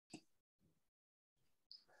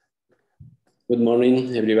Good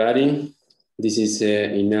morning, everybody. This is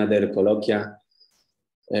another colloquium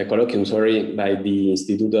by the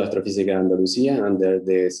Instituto de Astrofísica Andalucía under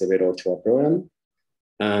the Severo Ochoa program.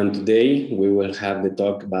 And today we will have the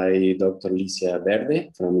talk by Dr. Licia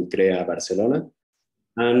Verde from ICREA, Barcelona.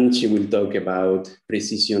 And she will talk about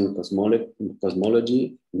precision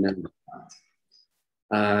cosmology.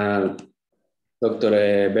 Dr.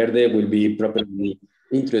 Verde will be properly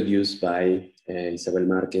introduced by Isabel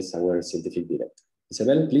Marquez, our scientific director.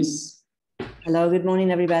 Isabel, please. Hello, good morning,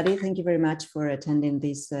 everybody. Thank you very much for attending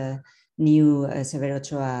this new Severo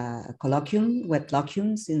Ochoa colloquium, web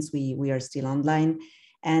colloquium, since we are still online.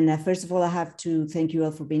 And first of all, I have to thank you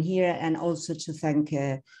all for being here, and also to thank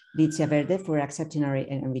Licia Verde for accepting our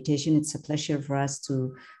invitation. It's a pleasure for us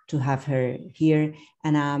to have her here.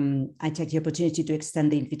 And I take the opportunity to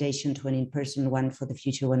extend the invitation to an in-person one for the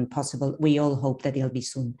future when possible. We all hope that it'll be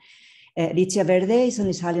soon. Licia Verde is an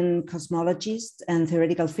Italian cosmologist and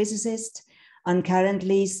theoretical physicist, and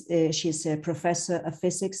currently she's a professor of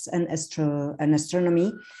physics and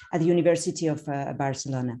astronomy at the University of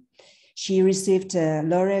Barcelona. She received a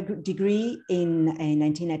laureate degree in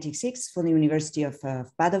 1996 from the University of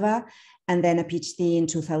Padova, and then a PhD in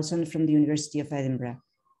 2000 from the University of Edinburgh.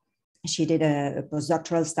 She did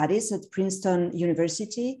postdoctoral studies at Princeton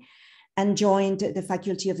University and joined the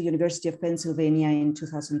faculty of the University of Pennsylvania in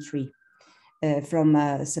 2003. From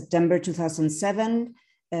September 2007,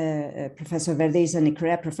 Professor Verde is an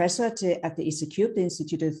ICREA professor at the Instituto, the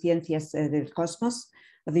Instituto de Ciencias del Cosmos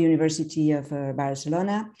of the University of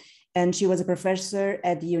Barcelona. And she was a professor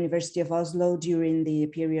at the University of Oslo during the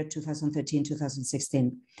period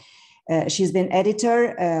 2013-2016. She's been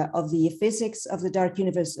editor of the Physics of the Dark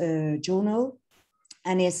Universe journal,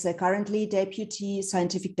 and is currently Deputy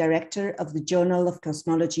Scientific Director of the Journal of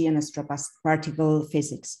Cosmology and Astroparticle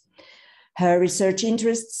Physics. Her research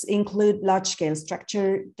interests include large-scale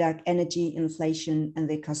structure, dark energy, inflation, and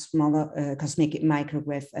the cosmic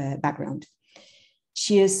microwave background.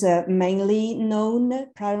 She is mainly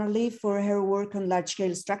known primarily for her work on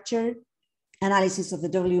large-scale structure, analysis of the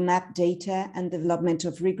WMAP data, and development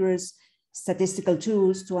of rigorous statistical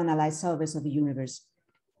tools to analyze surveys of the universe.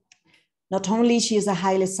 Not only she is a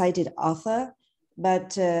highly cited author,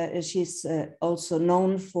 but she's also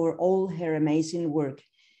known for all her amazing work,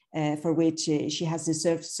 for which she has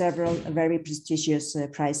deserved several very prestigious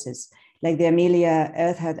prizes, like the Amelia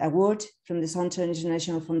Earhart Award from the Centre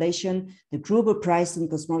International Foundation, the Gruber Prize in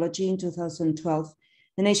Cosmology in 2012,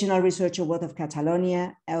 the National Research Award of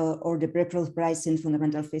Catalonia, or the Becquerel Prize in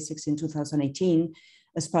Fundamental Physics in 2018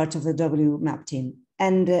 as part of the WMAP team.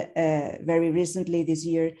 And very recently this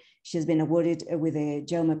year, she has been awarded with the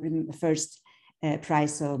Jaume First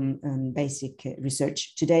Prize on Basic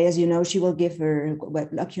Research. Today, as you know, she will give her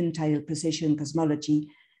colloquium titled Precision Cosmology,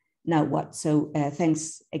 Now What? So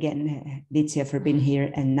thanks again, Licia, for being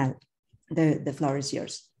here, and now the floor is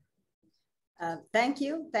yours. Thank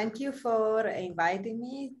you for inviting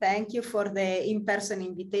me. Thank you for the in-person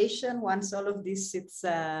invitation. Once all of this it's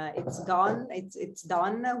done,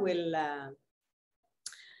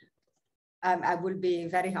 I will be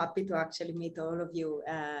very happy to actually meet all of you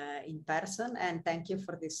in person, and thank you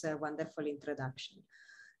for this wonderful introduction.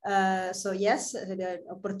 So yes, the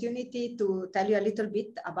opportunity to tell you a little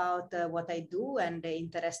bit about what I do and the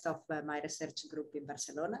interest of my research group in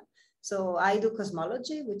Barcelona. So I do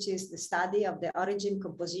cosmology, which is the study of the origin,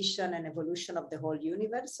 composition, and evolution of the whole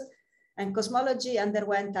universe. And cosmology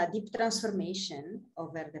underwent a deep transformation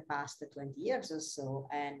over the past 20 years or so,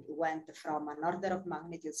 and it went from an order of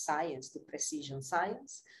magnitude science to precision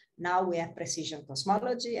science. Now we have precision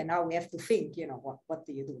cosmology, and now we have to think, what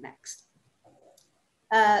do you do next?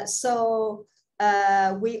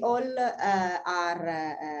 We all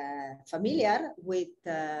are familiar with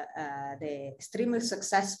the extremely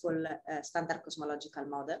successful standard cosmological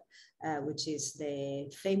model, which is the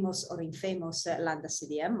famous or infamous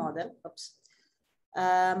LCDM model. Oops.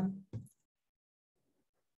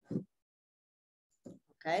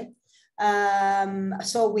 Okay.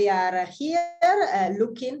 So we are here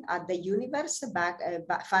looking at the universe back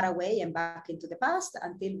far away and back into the past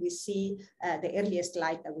until we see the earliest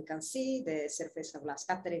light that we can see, the surface of last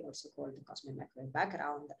scattering, also called the cosmic microwave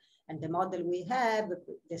background. And the model we have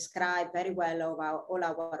described very well all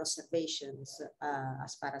our observations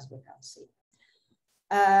as far as we can see.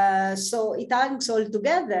 So it hangs all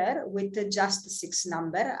together with just 6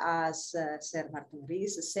 number, as Sir Martin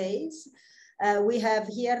Rees says. We have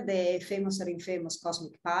here the famous or infamous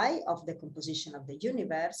cosmic pi of the composition of the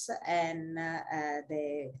universe, and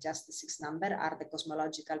the just 6 number are the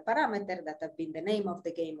cosmological parameters that have been the name of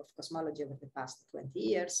the game of cosmology over the past 20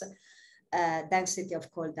 years. density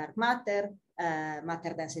of cold dark matter,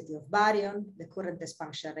 matter density of baryon, the current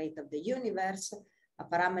expansion rate of the universe, a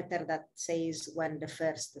parameter that says when the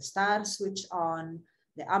first star switch on,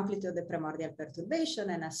 the amplitude of the primordial perturbation,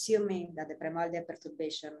 and assuming that the primordial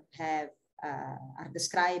perturbation are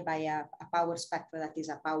described by a power spectrum that is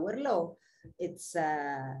a power law, it's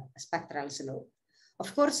a spectral law.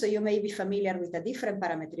 Of course, you may be familiar with a different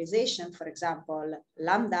parameterization, for example,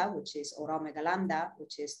 lambda, or omega lambda,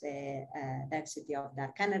 which is the density of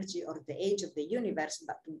dark energy or the age of the universe,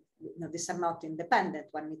 but these are not independent.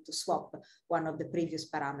 One needs to swap one of the previous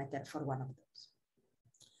parameters for one of those.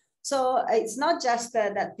 So it's not just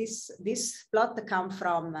that this plot comes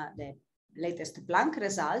from the latest Planck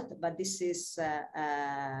result, but this is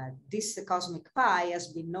this cosmic pi has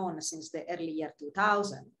been known since the early year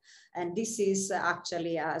 2000, and this is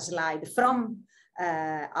actually a slide from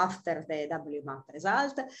after the WMAP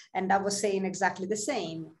result, and I was saying exactly the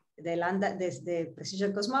same. The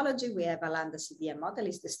precision cosmology, we have a lambda CDM model,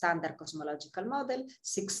 is the standard cosmological model.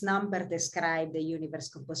 6 numbers describe the universe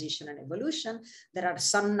composition and evolution. There are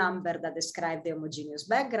some numbers that describe the homogeneous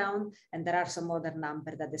background, and there are some other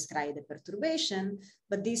numbers that describe the perturbation.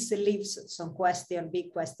 But this leaves some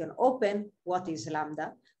big question open. What is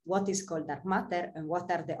lambda? What is cold dark matter? And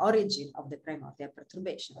what are the origin of the primordial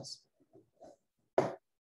perturbations?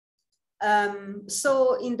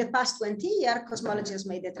 So in the past 20 years, cosmology has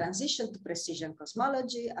made a transition to precision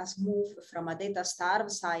cosmology, has moved from a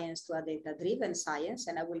data-starved science to a data-driven science,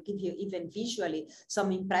 and I will give you even visually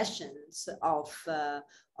some impressions of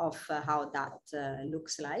how that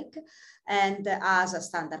looks like. And as a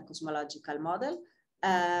standard cosmological model,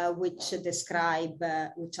 which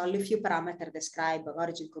only a few parameters describe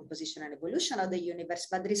origin, composition, and evolution of the universe,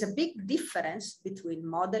 but there is a big difference between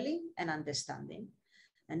modeling and understanding.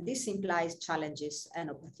 And this implies challenges and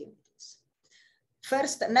opportunities.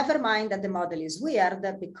 First, never mind that the model is weird,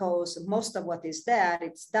 because most of what is there,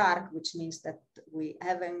 it's dark, which means that we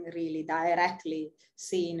haven't really directly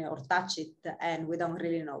seen or touched it, and we don't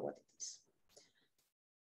really know what it is.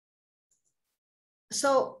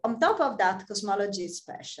 So on top of that, cosmology is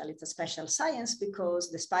special. It's a special science because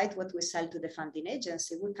despite what we sell to the funding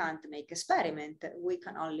agency, we can't make experiment. We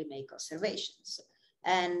can only make observations.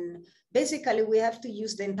 And basically, we have to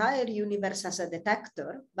use the entire universe as a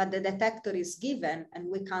detector, but the detector is given and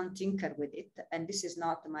we can't tinker with it. And this is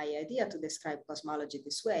not my idea to describe cosmology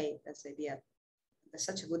that's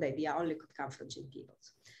such a good idea, only could come from Jim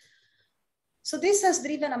Peebles. So this has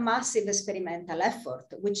driven a massive experimental effort,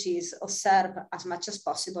 which is observe as much as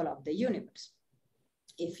possible of the universe,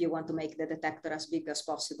 if you want to make the detector as big as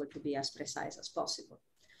possible to be as precise as possible.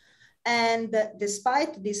 And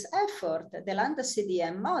despite this effort, the lambda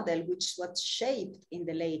CDM model, which was shaped in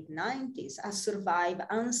the late 90s, has survived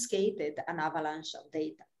unscathed an avalanche of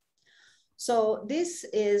data. So this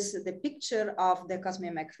is the picture of the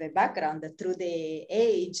cosmic microwave background through the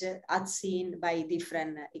age as seen by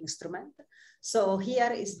different instruments. So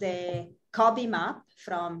here is the COBE map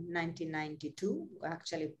from 1992.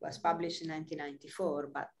 Actually, it was published in 1994,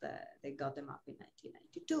 but they got the map in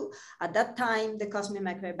 1992. At that time, the cosmic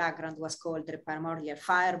microwave background was called the primordial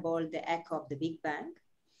fireball, the echo of the Big Bang.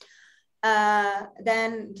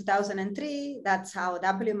 Then 2003, that's how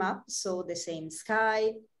WMAP saw the same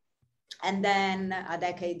sky. And then a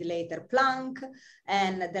decade later, Planck.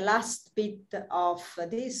 And the last bit of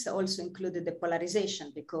this also included the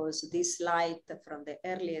polarization, because this light from the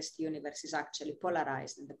earliest universe is actually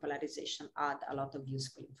polarized, and the polarization add a lot of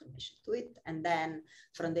useful information to it. And then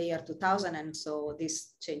from the year 2000, and so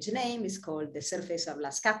this changed name, is called the surface of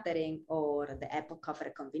last scattering, or the epoch of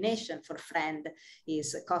recombination. For friend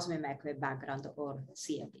is cosmic microwave background, or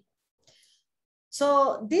CMB.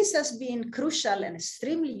 So this has been crucial and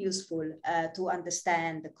extremely useful to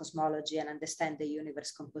understand the cosmology and understand the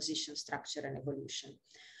universe composition, structure, and evolution.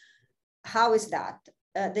 How is that?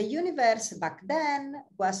 The universe back then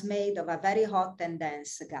was made of a very hot and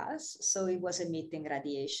dense gas, so it was emitting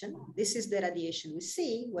radiation. This is the radiation we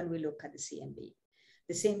see when we look at the CMB.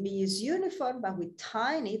 The CMB is uniform, but with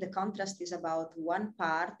tiny, the contrast is about 1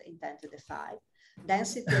 part in 10 to the 5,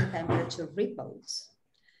 density and temperature ripples.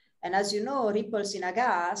 And as you know, ripples in a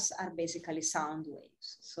gas are basically sound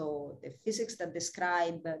waves. So the physics that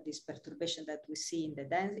describe this perturbation that we see in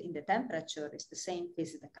the temperature is the same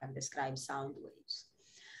physics that can describe sound waves.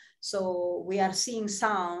 So we are seeing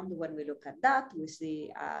sound. When we look at that, we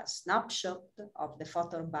see a snapshot of the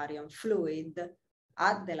photon baryon fluid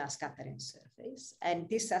at the last scattering surface. And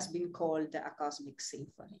this has been called a cosmic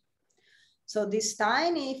symphony. So these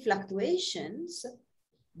tiny fluctuations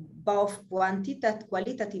both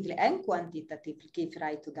qualitatively and quantitatively give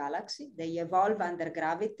rise to galaxies. They evolve under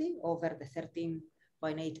gravity over the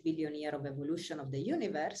 13.8 billion years of evolution of the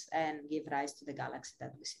universe and give rise to the galaxy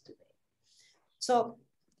that we see today. So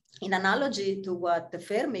in analogy to what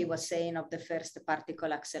Fermi was saying of the first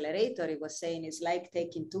particle accelerator, he was saying it's like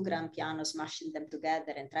taking two grand pianos, smashing them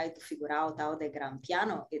together and try to figure out how the grand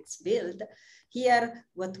piano is built. Here,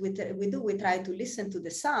 what we do, we try to listen to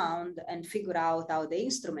the sound and figure out how the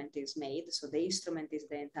instrument is made. So the instrument is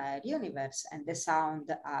the entire universe and the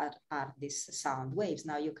sound are these sound waves.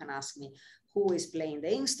 Now you can ask me who is playing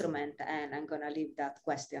the instrument, and I'm gonna leave that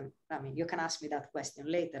question. I mean, you can ask me that question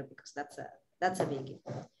later because that's a biggie.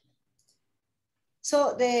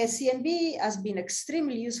 So the CMB has been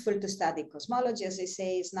extremely useful to study cosmology. As I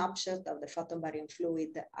say, snapshot of the photon baryon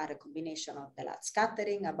fluid are a combination of the light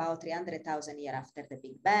scattering about 300,000 years after the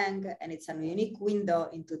Big Bang, and it's a unique window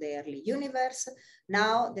into the early universe.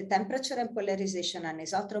 Now the temperature and polarization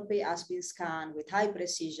anisotropy has been scanned with high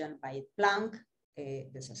precision by Planck.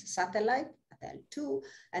 This is a satellite at L2,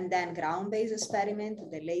 and then ground-based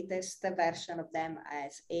experiment, the latest version of them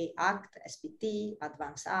as ACT, SPT,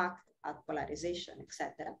 advanced ACT, at polarization,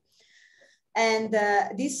 etc. And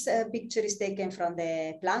this picture is taken from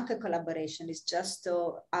the Planck collaboration. It's just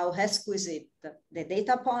how exquisite the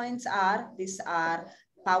data points are. These are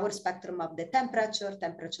power spectrum of the temperature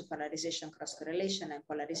polarization, cross correlation and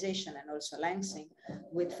polarization, and also lengthening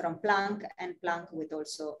from Planck, and Planck with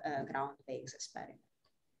also ground-based experiment.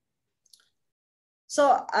 So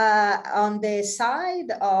on the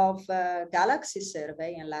side of galaxy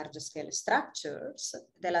survey and large scale structures,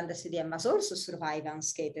 the LCDM has also survived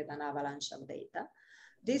unscathed an avalanche of data.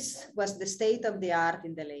 This was the state of the art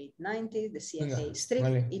in the late 90s. The CFA is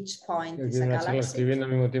strict, each point is a galaxy.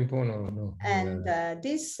 And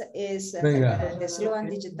this is the slow and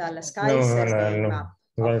digital sky survey map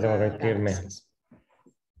of galaxies.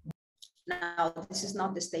 Now, this is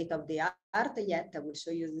not the state of the art yet. I will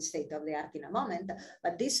show you the state of the art in a moment,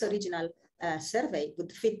 but this original survey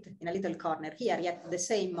would fit in a little corner here, yet the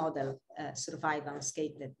same model survived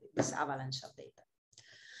unscathed this avalanche of data.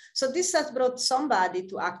 So this has brought somebody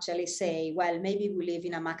to actually say, well, maybe we live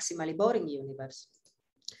in a maximally boring universe.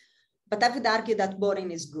 But I would argue that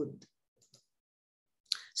boring is good.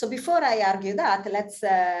 So before I argue that, let's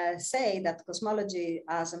say that cosmology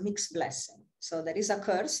has a mixed blessing. So there is a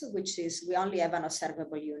curse, which is we only have an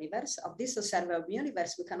observable universe. Of this observable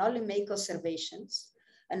universe, we can only make observations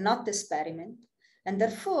and not experiment. And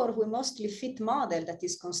therefore, we mostly fit model that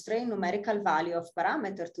is constrained numerical value of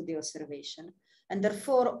parameter to the observation. And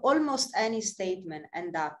therefore, almost any statement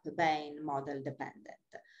end up being model dependent.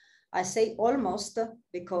 I say almost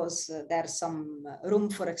because there's some room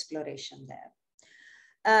for exploration there.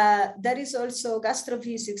 There is also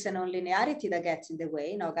gastrophysics and nonlinearity that gets in the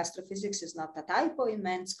way. Now, gastrophysics is not a typo, it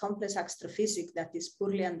means complex astrophysics that is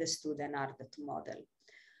poorly understood and hard to model.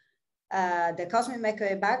 The cosmic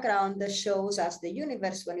microwave background shows us the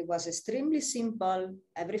universe when it was extremely simple,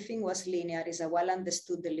 everything was linear, is a well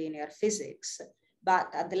understood linear physics.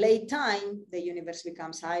 But at the late time, the universe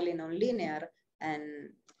becomes highly nonlinear,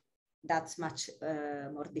 and that's much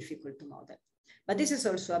more difficult to model. But this is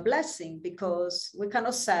also a blessing because we can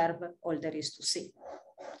observe all there is to see.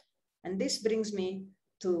 And this brings me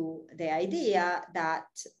to the idea that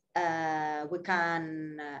we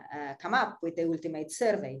can come up with the ultimate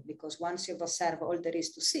survey, because once you've observed all there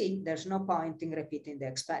is to see, there's no point in repeating the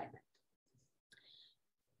experiment.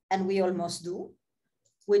 And we almost do,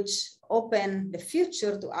 which open the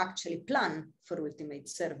future to actually plan for ultimate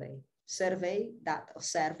survey that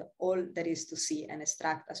observe all there is to see and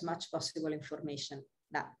extract as much possible information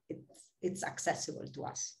that it's accessible to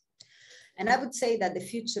us. And I would say that the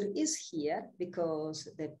future is here because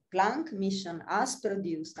the Planck mission has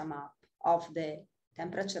produced a map of the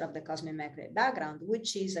temperature of the cosmic microwave background,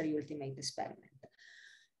 which is our ultimate experiment.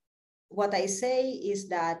 What I say is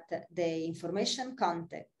that the information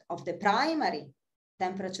content of the primary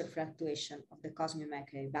temperature fluctuation of the cosmic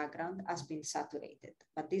microwave background has been saturated.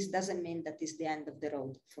 But this doesn't mean that is the end of the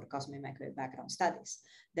road for cosmic microwave background studies.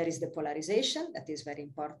 There is the polarization that is very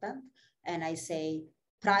important. And I say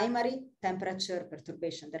primary temperature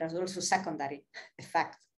perturbation. There are also secondary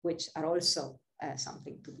effects, which are also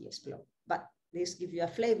something to be explored. But this gives you a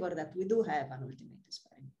flavor that we do have an ultimate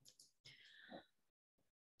experiment.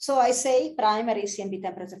 So I say primary CMB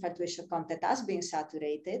temperature fluctuation content has been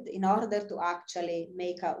saturated. In order to actually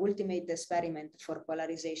make an ultimate experiment for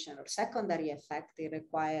polarization or secondary effect, they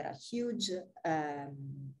require a huge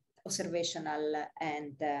observational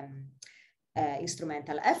and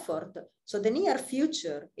instrumental effort. So the near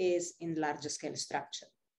future is in large scale structure.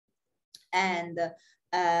 And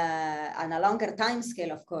on a longer time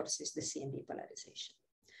scale, of course, is the CND polarization.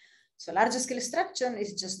 So large scale extraction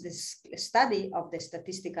is just this study of the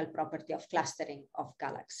statistical property of clustering of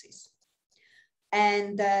galaxies.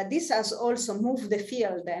 And this has also moved the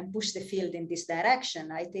field and pushed the field in this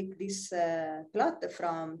direction. I take this plot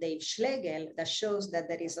from Dave Schlegel that shows that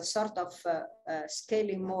there is a sort of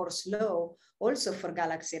scaling Moore's law also for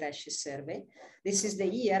galaxy redshift survey. This is the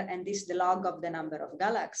year and this is the log of the number of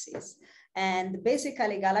galaxies. And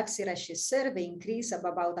basically galaxy redshift survey increase of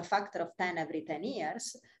about a factor of 10 every 10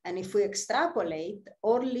 years. And if we extrapolate,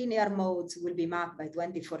 all linear modes will be mapped by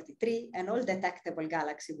 2043 and all detectable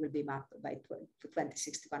galaxies will be mapped by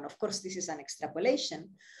 2061. Of course, this is an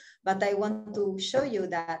extrapolation, but I want to show you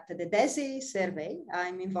that the DESI survey,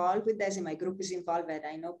 I'm involved with DESI, my group is involved, and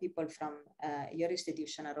I know people from your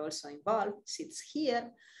institution are also involved, sits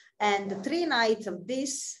here. And 3 nights of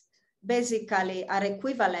this basically are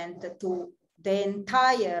equivalent to the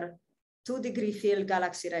entire 2-degree field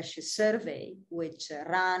galaxy redshift survey, which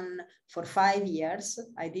ran for 5 years.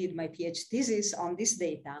 I did my PhD thesis on this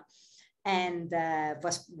data and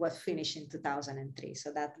was finished in 2003.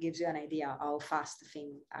 So that gives you an idea how fast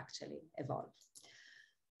things actually evolved.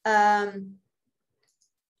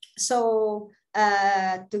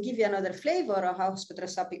 To give you another flavor of how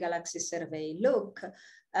spectroscopic galaxy survey look,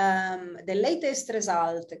 the latest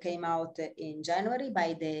result came out in January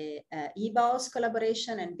by the eBOS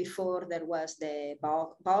collaboration, and before there was the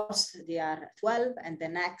BOS DR12, and the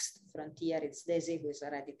next frontier is DESI, who is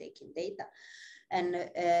already taking data. And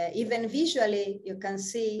even visually, you can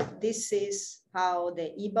see this is how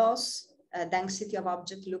the eBOS density of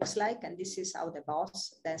object looks like, and this is how the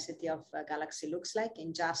BOS density of galaxy looks like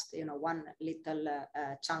in just one little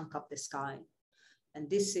chunk of the sky. And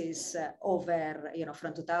this is over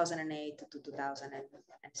from 2008 to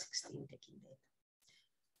 2016 taking data.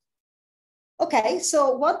 Okay,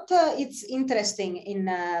 so what is interesting in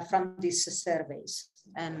from these surveys,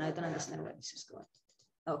 and I don't understand where this is going.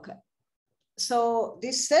 Okay. So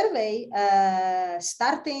this survey,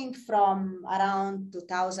 starting from around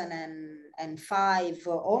 2005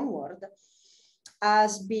 onward,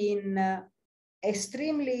 has been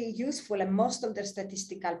extremely useful, and most of their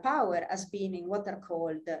statistical power has been in what are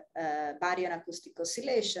called baryon acoustic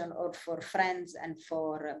oscillation, or for friends and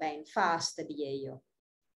for being fast, BAO.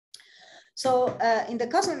 So in the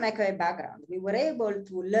cosmic microwave background, we were able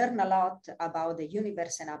to learn a lot about the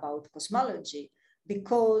universe and about cosmology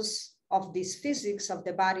because of this physics of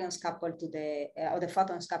the baryons coupled to the, or the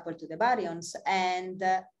photons coupled to the baryons, and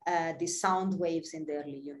the sound waves in the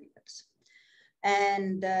early universe.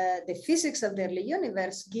 And the physics of the early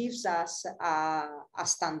universe gives us a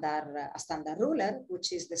standard ruler,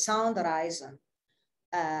 which is the sound horizon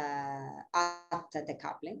at the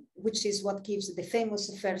coupling, which is what gives the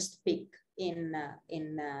famous first peak in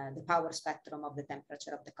the power spectrum of the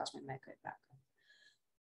temperature of the cosmic microwave background.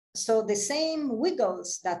 So the same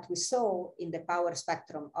wiggles that we saw in the power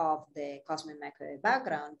spectrum of the cosmic microwave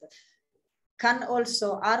background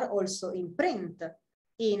are also imprint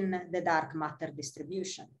in the dark matter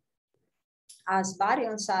distribution. As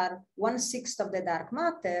baryons are 1/6 of the dark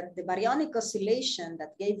matter, the baryonic oscillation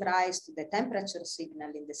that gave rise to the temperature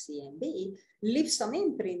signal in the CMB leaves some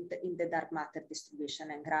imprint in the dark matter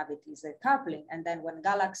distribution, and gravity is a coupling. And then when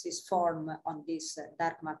galaxies form on this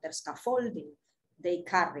dark matter scaffolding, they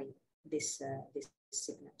carry this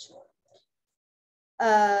signature.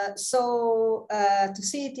 To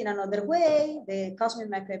see it in another way, the cosmic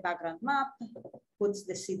microwave background map puts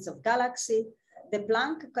the seeds of galaxy. The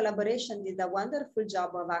Planck collaboration did a wonderful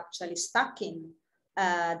job of actually stacking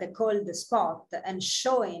the cold spot and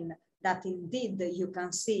showing that indeed you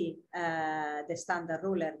can see the standard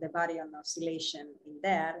ruler, the baryon oscillation in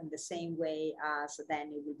there, in the same way as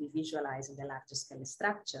then it will be visualized in the larger scale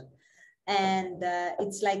structure. And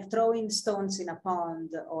it's like throwing stones in a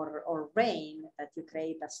pond or rain, that you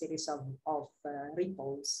create a series of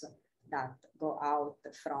ripples that go out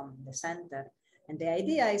from the center. And the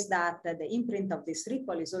idea is that the imprint of this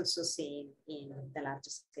ripple is also seen in the larger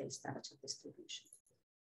scale structure distribution.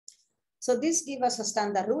 So this gives us a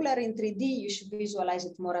standard ruler in 3D. You should visualize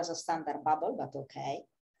it more as a standard bubble, but okay.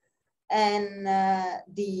 And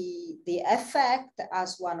the effect,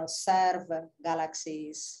 as one observes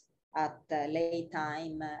galaxies at late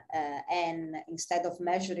time, and instead of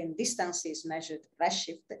measuring distances, measured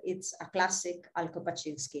redshift, it's a classic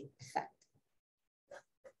Alko-Paczynski effect.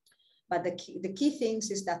 But the key things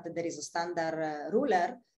is that there is a standard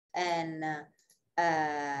ruler, and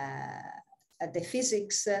the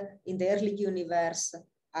physics in the early universe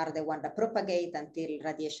are the one that propagate until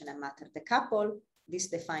radiation and matter decouple. This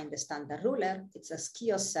defines the standard ruler. It's a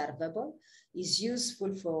ski observable, is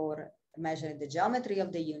useful for measuring the geometry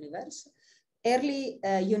of the universe. Early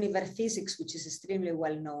universe physics, which is extremely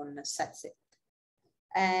well known, sets it.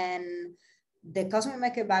 And the cosmic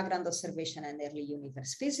microwave background observation and early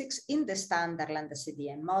universe physics in the standard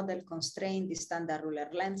LCDM model constrain the standard ruler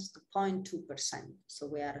length to 0.2%. So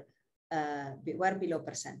we are we're below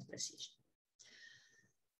percent precision.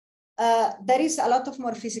 There is a lot of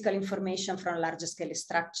more physical information from large scale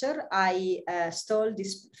structure. I stole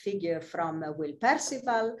this figure from Will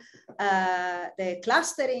Percival. The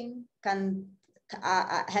clustering can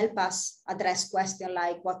help us address questions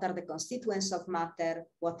like what are the constituents of matter,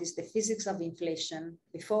 what is the physics of inflation.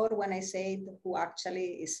 Before, when I said who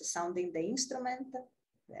actually is sounding the instrument,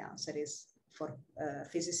 the answer is for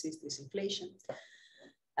physicists is inflation.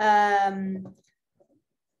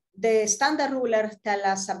 The standard ruler tells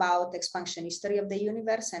us about the expansion history of the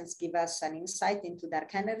universe and give us an insight into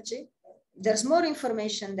dark energy. There's more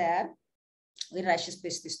information there with Redshift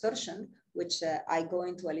space distortion, which I go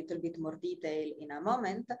into a little bit more detail in a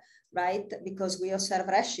moment, right? Because we observe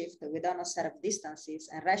redshift, we don't observe distances,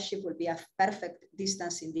 and redshift will be a perfect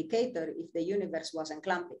distance indicator if the universe wasn't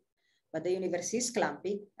clumpy. But the universe is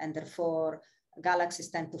clumpy, and therefore galaxies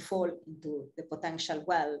tend to fall into the potential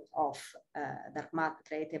well of dark matter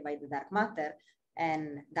created by the dark matter,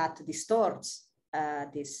 and that distorts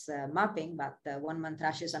this mapping. But one man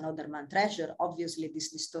trash is another man treasure. Obviously,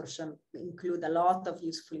 this distortion includes a lot of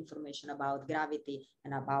useful information about gravity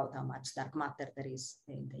and about how much dark matter there is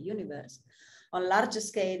in the universe. On larger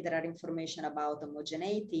scale, there are information about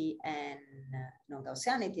homogeneity and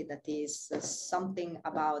non-Gaussianity, that is something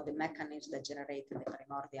about the mechanism that generated the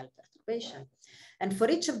primordial perturbation. And for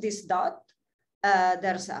each of these dots,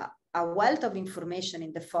 there's a wealth of information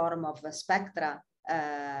in the form of a spectra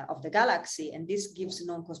of the galaxy, and this gives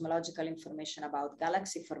non-cosmological information about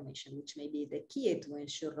galaxy formation, which may be the key to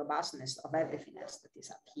ensure robustness of everything else that is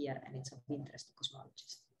up here, and it's of interest to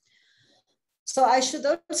cosmologists. So I should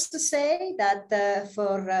also say that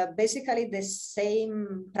for basically the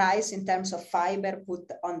same price in terms of fiber put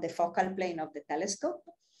on the focal plane of the telescope,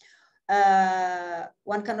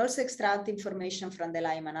 one can also extract information from the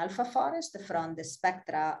Lyman alpha forest, from the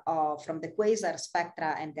spectra, from the quasar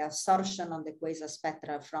spectra, and the absorption on the quasar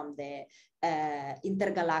spectra from the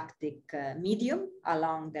intergalactic medium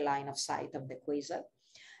along the line of sight of the quasar.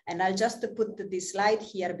 And I'll just put this slide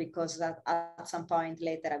here because at some point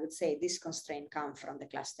later I would say this constraint comes from the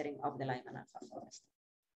clustering of the Lyman alpha forest.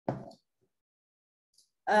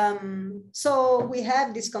 So we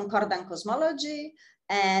have this concordant cosmology,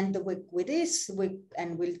 and with this,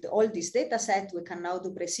 and with all this data set, we can now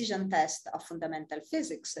do precision tests of fundamental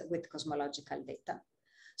physics with cosmological data.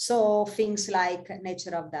 So things like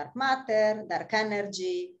nature of dark matter, dark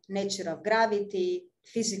energy, nature of gravity,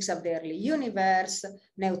 physics of the early universe,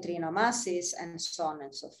 neutrino masses, and so on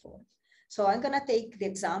and so forth. So I'm going to take the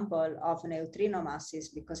example of neutrino masses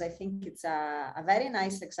because I think it's a very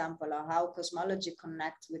nice example of how cosmology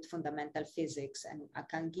connects with fundamental physics, and I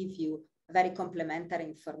can give you very complementary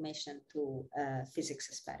information to physics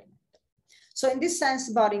experiment. So in this sense,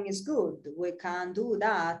 boring is good. We can do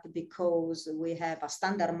that because we have a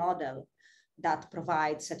standard model that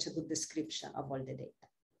provides such a good description of all the data.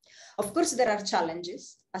 Of course, there are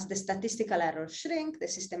challenges. As the statistical errors shrink, the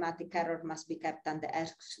systematic error must be kept under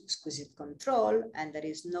exquisite control, and there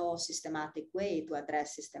is no systematic way to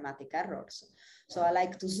address systematic errors. So I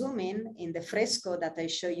like to zoom in the fresco that I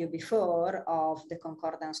showed you before of the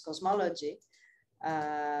concordance cosmology.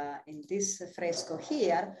 In this fresco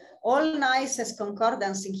here, all nice as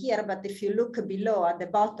concordance in here, but if you look below at the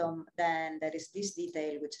bottom, then there is this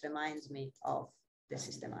detail which reminds me of the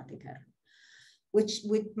systematic error, which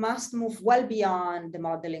we must move well beyond the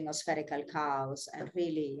modeling of spherical chaos and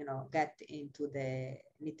really, get into the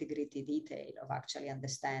nitty-gritty detail of actually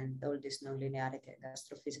understand all this nonlinearity and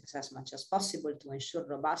astrophysics as much as possible to ensure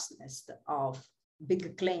robustness of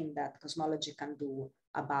big claim that cosmology can do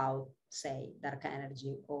about, say, dark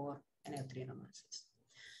energy or neutrino masses.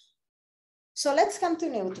 So let's come to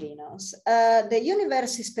neutrinos. The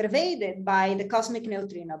universe is pervaded by the cosmic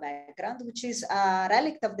neutrino background, which is a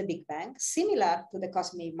relic of the Big Bang, similar to the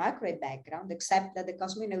cosmic microwave background, except that the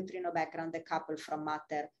cosmic neutrino background decoupled from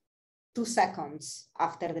matter 2 seconds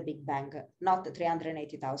after the Big Bang, not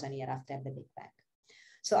 380,000 years after the Big Bang.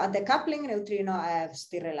 So at the coupling, neutrino have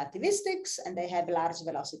still relativistics, and they have large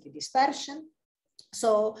velocity dispersion.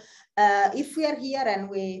 So if we are here and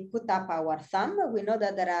we put up our thumb, we know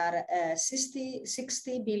that there are 60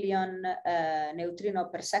 billion neutrino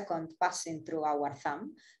per second passing through our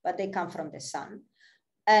thumb, but they come from the sun.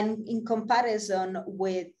 And in comparison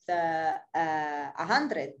with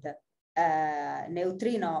 100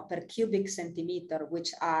 neutrino per cubic centimeter,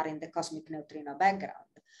 which are in the cosmic neutrino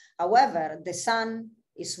background. However, the sun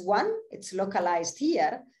is one, it's localized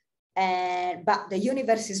here, but the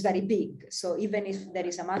universe is very big. So even if there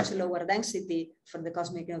is a much lower density for the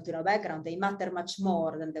cosmic neutrino background, they matter much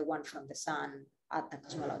more than the one from the sun at the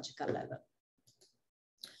cosmological level.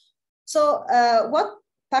 So what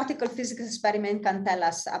particle physics experiment can tell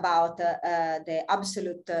us about the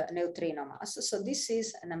absolute neutrino mass? So this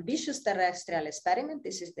is an ambitious terrestrial experiment.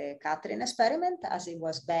 This is the Catherine experiment as it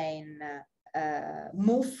was being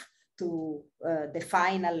moved to the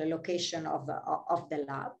final location of the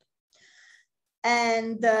lab.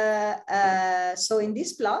 And so in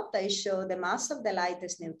this plot, I show the mass of the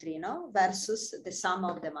lightest neutrino versus the sum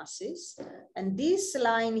of the masses. And this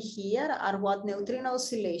line here are what neutrino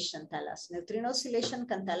oscillation tell us. Neutrino oscillation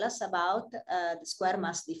can tell us about the square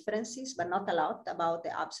mass differences, but not a lot about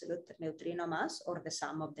the absolute neutrino mass or the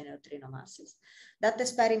sum of the neutrino masses. That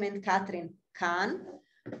experiment Catherine can,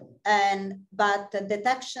 but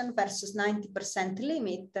detection versus 90%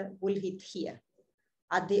 limit will hit here,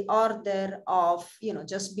 at the order of,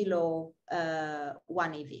 just below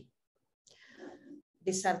 1 eV.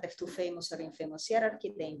 These are the two famous or infamous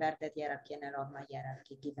hierarchy, the inverted hierarchy and a normal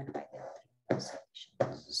hierarchy given by the observation.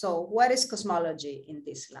 So where is cosmology in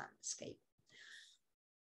this landscape?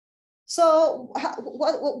 So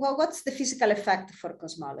what's the physical effect for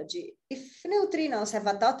cosmology? If neutrinos have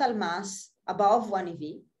a total mass above 1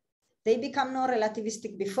 eV, they become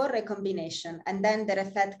non-relativistic before recombination, and then their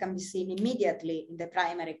effect can be seen immediately in the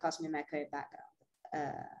primary cosmic microwave background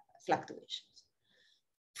fluctuations.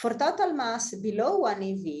 For total mass below 1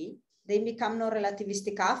 eV, they become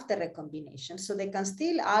non-relativistic after recombination, so they can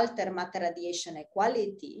still alter matter radiation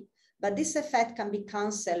equality, but this effect can be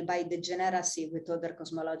cancelled by degeneracy with other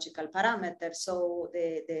cosmological parameters, so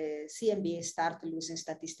the CMB start losing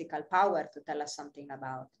statistical power to tell us something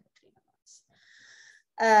about neutrino mass.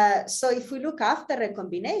 So if we look after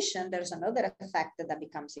recombination, there's another effect that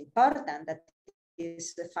becomes important, that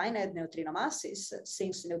is the finite neutrino masses,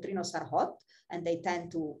 since neutrinos are hot and they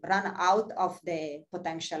tend to run out of the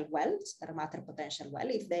potential wells, their matter potential well.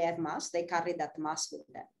 If they have mass, they carry that mass with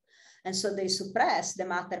them. And so they suppress the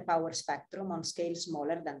matter power spectrum on scale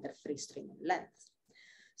smaller than their free streaming length.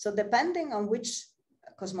 So depending on which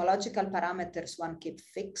cosmological parameters one keeps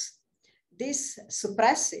fixed, this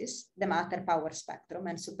suppresses the matter power spectrum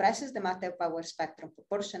and suppresses the matter power spectrum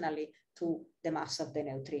proportionally to the mass of the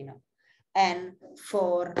neutrino. And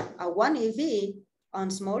for a 1 eV on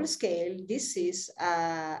small scale, this is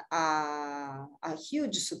a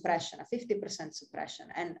huge suppression, a 50% suppression,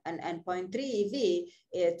 and 0.3 eV,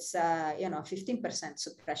 it's 15%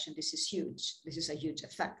 suppression. This is huge. This is a huge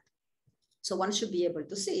effect. So one should be able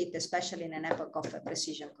to see it, especially in an epoch of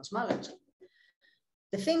precision cosmology.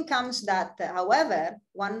 The thing comes that, however,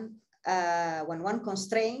 when one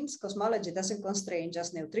constrains, cosmology doesn't constrain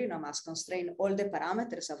just neutrino mass, constrain all the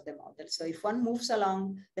parameters of the model. So if one moves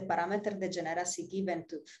along the parameter degeneracy given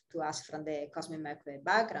to us from the cosmic microwave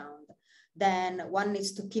background, then one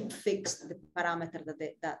needs to keep fixed the parameter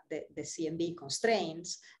that the CMB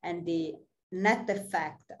constrains, and the net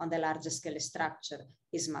effect on the larger scale structure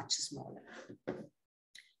is much smaller.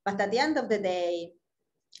 But at the end of the day,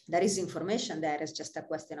 there is information there, it's just a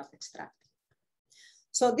question of extracting.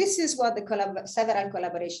 So this is what the several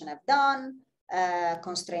collaborations have done,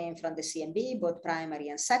 constrained from the CMB, both primary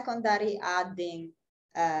and secondary, adding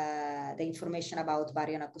the information about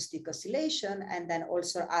baryon acoustic oscillation, and then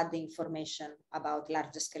also adding information about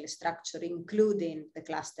larger scale structure, including the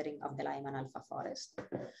clustering of the Lyman alpha forest.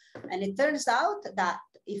 And it turns out that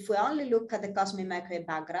if we only look at the cosmic microwave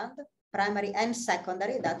background, primary and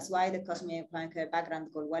secondary, that's why the cosmic microwave background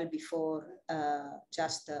go well before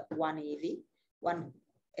just 1 eV. One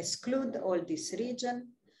exclude all this region.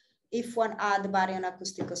 If one add baryon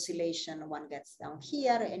acoustic oscillation, one gets down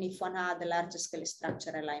here. And if one add the larger scale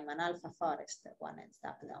structure, a Lyman alpha forest, one ends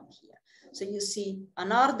up down here. So you see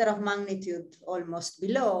an order of magnitude almost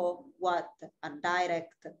below what a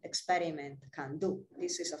direct experiment can do.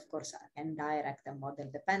 This is, of course, an indirect and model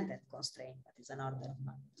dependent constraint, but it's an order of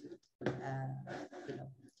magnitude below.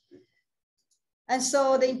 And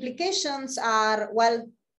so the implications are, well,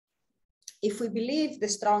 if we believe the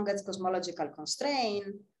strongest cosmological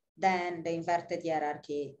constraint, then the inverted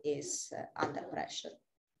hierarchy is under pressure.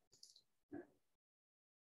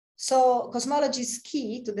 So cosmology is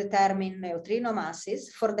key to determine neutrino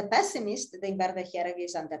masses. For the pessimist, the inverted hierarchy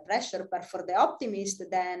is under pressure, but for the optimist,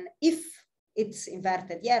 then if its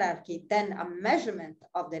inverted hierarchy, then a measurement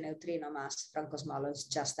of the neutrino mass from cosmology is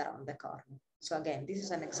just around the corner. So again, this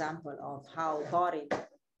is an example of how boring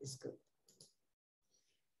is good.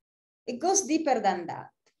 It goes deeper than that,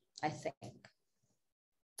 I think.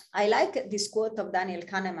 I like this quote of Daniel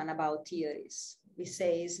Kahneman about theories. He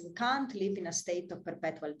says, we can't live in a state of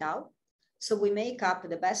perpetual doubt, so we make up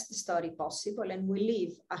the best story possible and we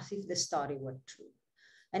live as if the story were true.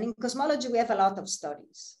 And in cosmology, we have a lot of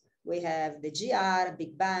stories. We have the GR,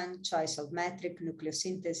 Big Bang, choice of metric,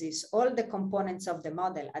 nucleosynthesis, all the components of the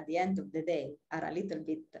model at the end of the day are a little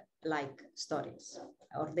bit like stories,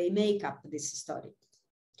 or they make up this story.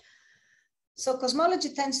 So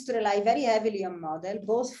cosmology tends to rely very heavily on model,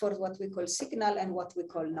 both for what we call signal and what we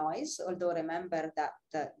call noise, although remember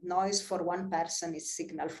that noise for one person is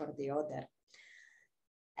signal for the other.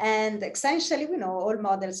 And essentially, we know all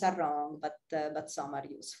models are wrong, but some are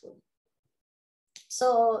useful.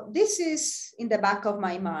 So this is in the back of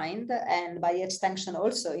my mind, and by extension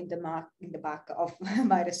also in the back of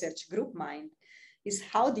my research group mind, is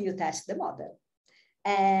how do you test the model?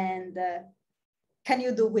 And can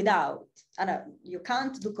you do without? You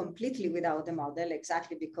can't do completely without the model,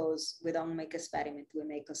 exactly because we don't make experiments, we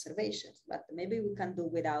make observations, but maybe we can do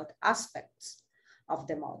without aspects of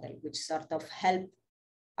the model, which sort of help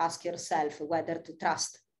ask yourself whether to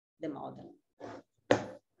trust the model.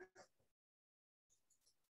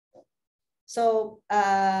 So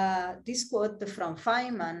this quote from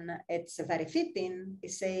Feynman, it's very fitting.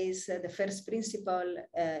 It says, the first principle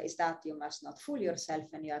is that you must not fool yourself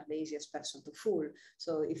and you are the easiest person to fool.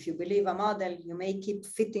 So if you believe a model, you may keep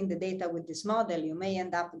fitting the data with this model. You may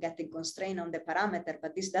end up getting constrained on the parameter,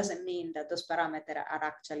 but this doesn't mean that those parameters are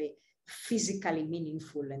actually physically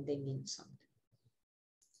meaningful and they mean something.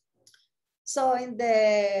 So in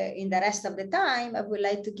the rest of the time, I would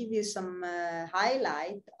like to give you some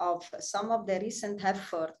highlight of some of the recent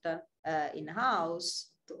effort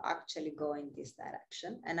in-house to actually go in this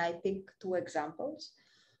direction. And I pick two examples.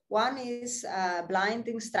 One is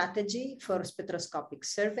blinding strategy for spectroscopic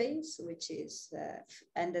surveys, which is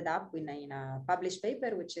ended up in a published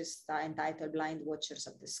paper, which is entitled Blind Watchers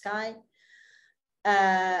of the Sky.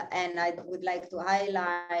 And I would like to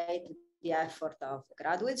highlight the effort of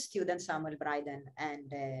graduate student Samuel Bryden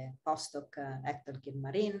and postdoc Hector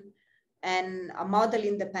Gilmarin, and a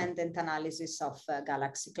model-independent analysis of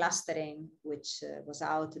galaxy clustering, which was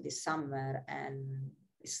out this summer and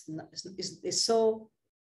is so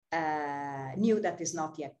new that is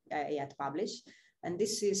not yet published. And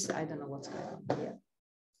this is, I don't know what's going on here.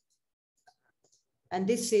 And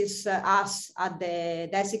this is us at the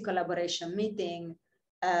DESI collaboration meeting,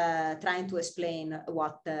 trying to explain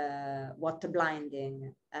what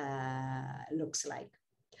blinding looks like.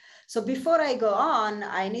 So before I go on,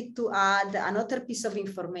 I need to add another piece of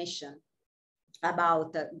information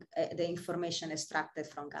about the information extracted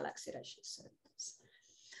from galaxy redshift surveys.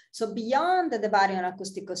 So beyond the baryon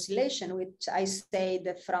acoustic oscillation, which I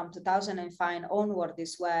said from 2005 onward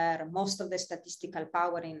is where most of the statistical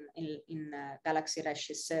power in galaxy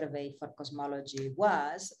redshift survey for cosmology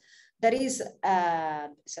was, there is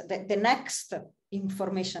so the next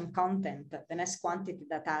information content, the next quantity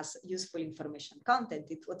that has useful information content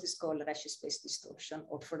is what is called redshift space distortion,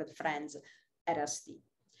 or for the friends, RST.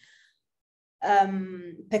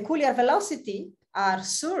 Peculiar velocity are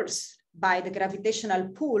sourced by the gravitational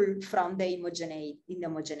pull from the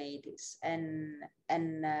inhomogeneities.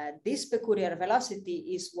 And this peculiar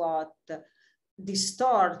velocity is what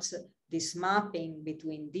distorts this mapping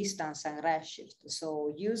between distance and redshift.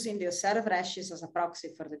 So using the observed redshift as a proxy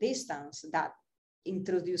for the distance, that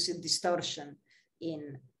introduces distortion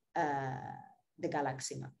in the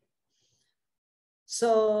galaxy map.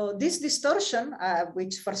 So this distortion,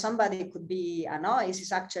 which for somebody could be a noise,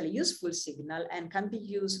 is actually a useful signal and can be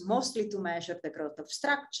used mostly to measure the growth of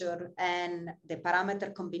structure, and the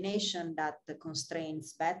parameter combination that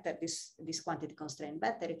constrains better, this quantity constraint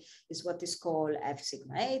better, is what is called F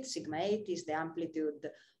sigma 8. Sigma 8 is the amplitude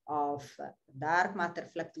of dark matter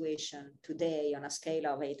fluctuation today on a scale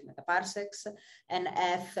of 8 metaparsecs, and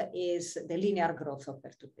F is the linear growth of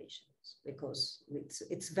perturbations, because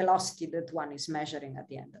it's velocity that one is measuring at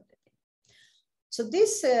the end of the day. So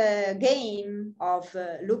this game of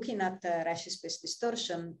looking at redshift space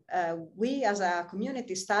distortion, we as a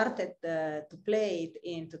community started to play it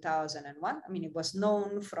in 2001. I mean, it was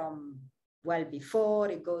known from well before.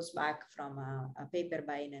 It goes back from a paper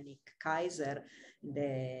by Nick Kaiser in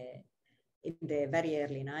the very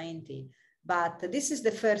early 90s. But this is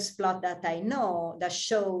the first plot that I know that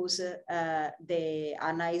shows the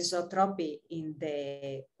anisotropy in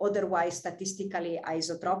the otherwise statistically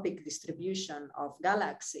isotropic distribution of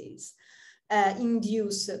galaxies.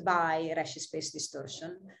 induced by redshift space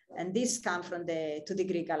distortion. And this comes from the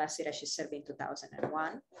 2-degree galaxy redshift survey in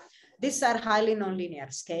 2001. These are highly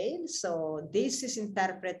nonlinear scales. So this is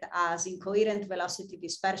interpreted as incoherent velocity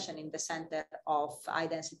dispersion in the center of high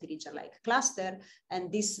density region like cluster.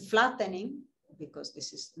 And this flattening, because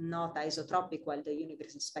this is not isotropic while the universe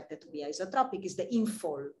is expected to be isotropic, is the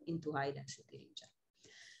infall into high density region.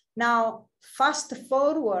 Now, fast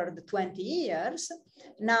forward 20 years,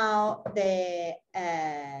 now the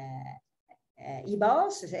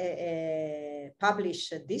EBOS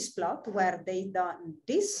published this plot where they done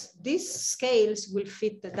these scales will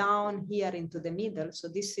fit down here into the middle. So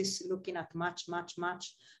this is looking at much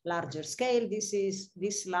larger scale.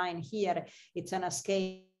 This line here, it's on a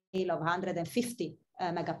scale of 150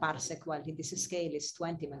 megaparsec, while this scale is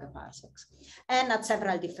 20 megaparsecs. And at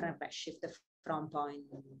several different redshift, from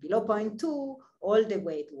below 0.2 all the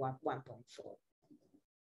way to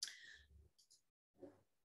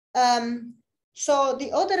 1.4. So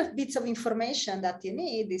the other bits of information that you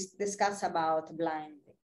need is discuss about blinding.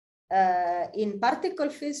 In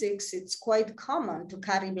particle physics, it's quite common to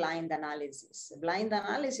carry blind analysis. Blind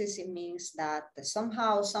analysis, it means that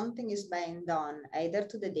somehow something is being done either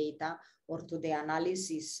to the data or to the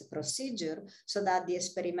analysis procedure so that the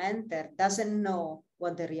experimenter doesn't know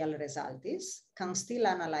what the real result is, can still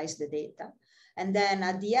analyze the data. And then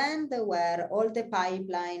at the end, where all the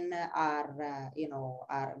pipeline are,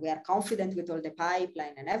 we are confident with all the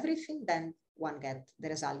pipeline and everything, then the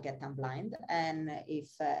result get unblind. And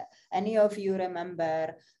if any of you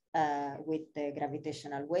remember with the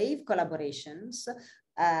gravitational wave collaborations,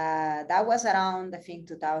 that was around, I think,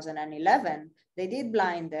 2011, they did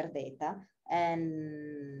blind their data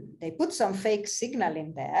and they put some fake signal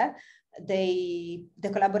in there. The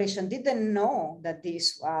collaboration didn't know that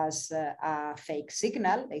this was a fake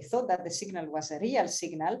signal. They thought that the signal was a real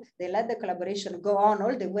signal. They let the collaboration go on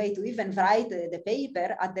all the way to even write the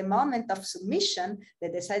paper. At the moment of submission, they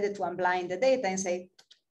decided to unblind the data and say,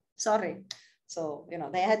 sorry. So,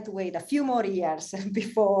 they had to wait a few more years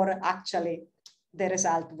before actually the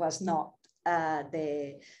result was not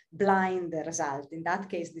the blind result. In that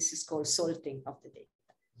case, this is called salting of the data.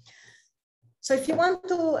 So if you want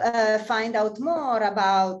to find out more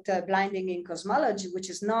about blinding in cosmology,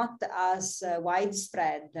 which is not as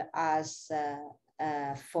widespread as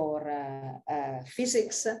for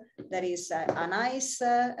physics, there is a nice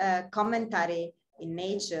commentary in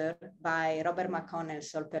Nature by Robert McConnell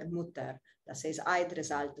Solper-Mutter that says, "I'd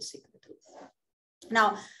result to seek the truth."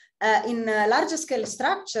 Now, in larger scale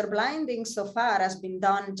structure, blinding so far has been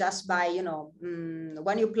done just by,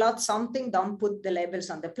 when you plot something, don't put the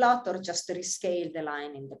labels on the plot or just rescale the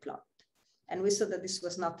line in the plot. And we saw that this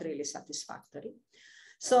was not really satisfactory.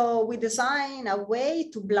 So we designed a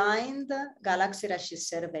way to blind galaxy redshift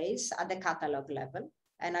surveys at the catalog level.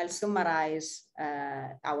 And I'll summarize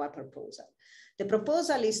our proposal. The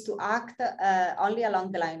proposal is to act only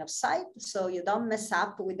along the line of sight, so you don't mess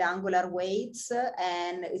up with the angular weights,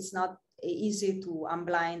 and it's not easy to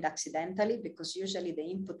unblind accidentally because usually the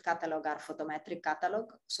input catalog are photometric catalog.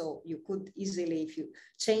 So you could easily, if you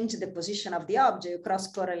change the position of the object, you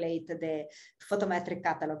cross-correlate the photometric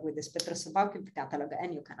catalog with the spectroscopic catalog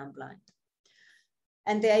and you can unblind.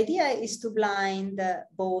 And the idea is to blind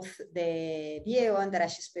both the VAO and the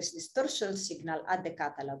redshift space distortion signal at the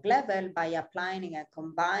catalog level by applying a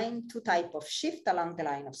combined two types of shift along the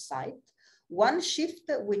line of sight. One shift,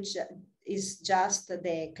 which is just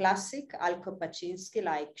the classic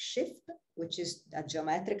Alko-Paczynski-like shift, which is a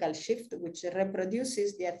geometrical shift, which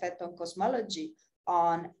reproduces the effect on cosmology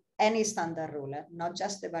on any standard ruler, not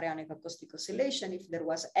just the baryonic acoustic oscillation. If there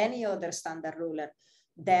was any other standard ruler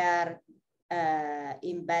there,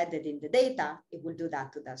 embedded in the data, it will do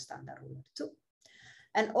that to that standard ruler too.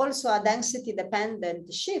 And also a density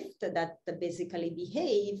dependent shift that basically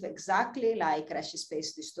behave exactly like redshift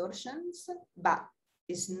space distortions, but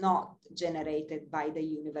is not generated by the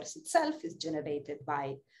universe itself, is generated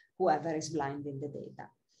by whoever is blinding the data.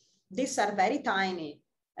 These are very tiny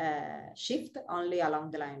shift only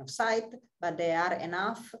along the line of sight, but they are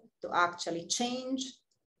enough to actually change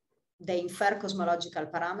the inferred cosmological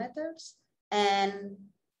parameters. And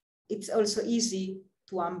it's also easy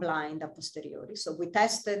to unblind a posteriori. So we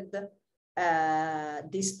tested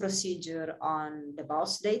this procedure on the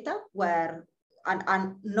BOS data where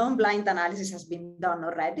a non-blind analysis has been done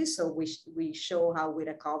already. So we show how we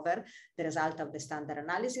recover the result of the standard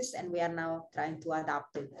analysis, and we are now trying to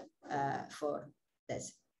adapt it for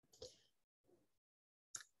this.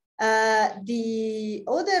 The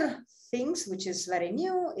other things which is very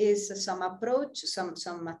new is some approach,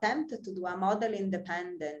 some attempt to do a model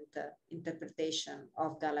independent interpretation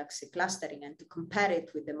of galaxy clustering and to compare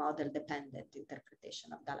it with the model dependent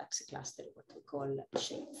interpretation of galaxy clustering, what we call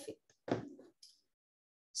shape fit.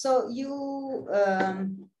 So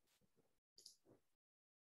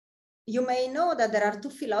you may know that there are two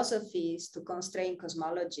philosophies to constrain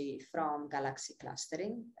cosmology from galaxy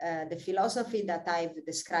clustering. The philosophy that I've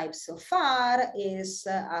described so far is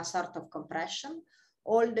a sort of compression.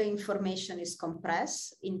 All the information is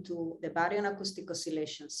compressed into the baryon acoustic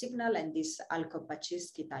oscillation signal and this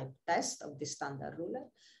Alko-Paczynski type test of the standard ruler,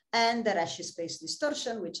 and the Reshi space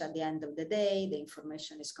distortion, which at the end of the day, the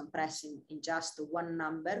information is compressed in just one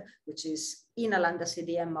number, which is in a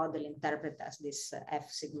LCDM model interpreted as this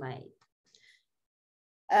F sigma 8.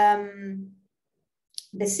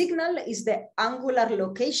 The signal is the angular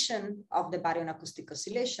location of the baryon acoustic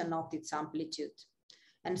oscillation, not its amplitude.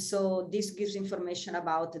 And so this gives information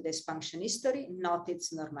about the expansion history, not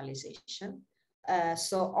its normalization.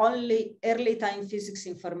 So only early time physics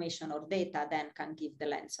information or data then can give the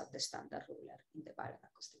length of the standard ruler in the baryon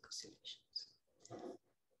acoustic oscillations.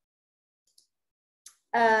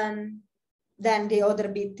 Then the other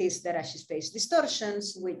bit is the Reshi space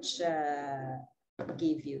distortions, which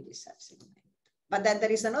give you this F sigma 8. But then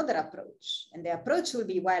there is another approach, and the approach will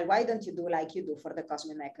be, well, why don't you do like you do for the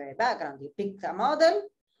cosmic microwave background? You pick a model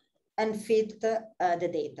and fit the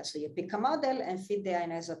data. So you pick a model and fit the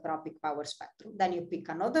anisotropic power spectrum. Then you pick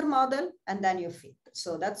another model and then you fit.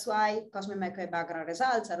 So that's why cosmic microwave background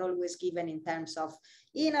results are always given in terms of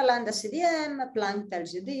in a lambda CDM, Planck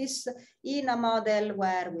tells you this. In a model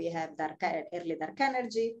where we have early dark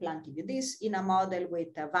energy, Planck gives you this. In a model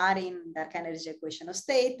with a varying dark energy equation of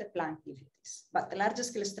state, Planck gives you this. But the larger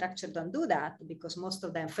scale structure don't do that because most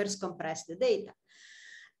of them first compress the data.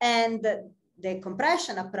 And the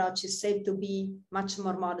compression approach is said to be much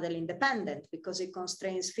more model independent because it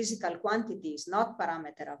constrains physical quantities, not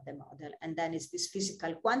parameter of the model. And then it's this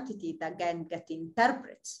physical quantity that again get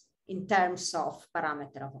interprets in terms of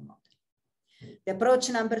parameter of a model. The approach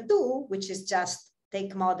number two, which is just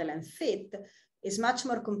take model and fit, is much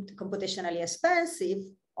more computationally expensive,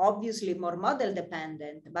 obviously more model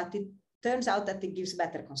dependent, but it turns out that it gives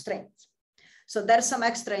better constraints. So there's some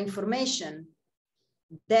extra information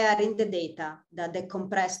there in the data that the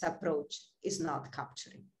compressed approach is not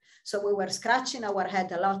capturing. So we were scratching our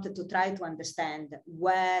head a lot to try to understand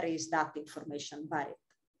where is that information buried.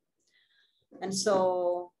 And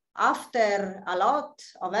so after a lot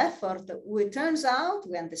of effort, it turns out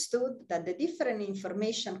we understood that the different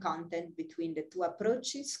information content between the two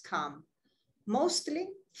approaches come mostly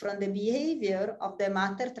from the behavior of the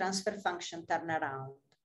matter transfer function turnaround.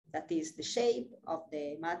 That is the shape of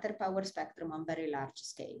the matter power spectrum on very large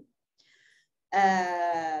scale.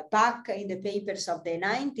 Back in the papers of the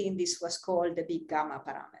 19, this was called the big gamma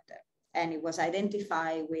parameter, and it was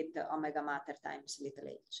identified with omega matter times little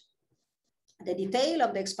h. The detail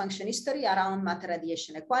of the expansion history around matter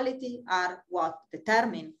radiation equality are what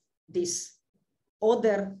determine this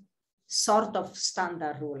other sort of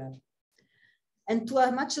standard ruler. And to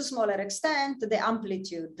a much smaller extent, the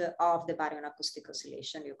amplitude of the baryon acoustic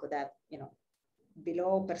oscillation. You could have,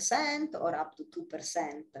 below % or up to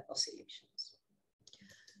 2% oscillations.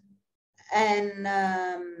 And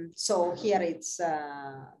so here it's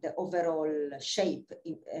the overall shape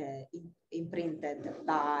imprinted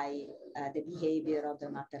by the behavior of the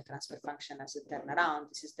matter transfer function as a turnaround.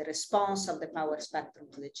 This is the response of the power spectrum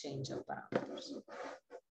to the change of parameters.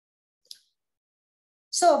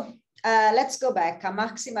 So let's go back. A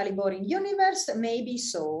maximally boring universe, maybe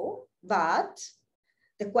so, but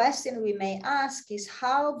the question we may ask is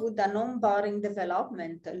how would a non-boring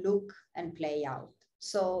development look and play out?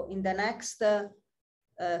 So in the next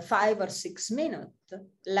 5 or 6 minutes,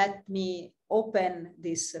 let me open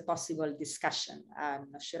this possible discussion.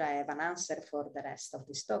 I'm not sure I have an answer for the rest of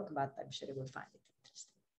this talk, but I'm sure you will find it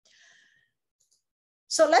interesting.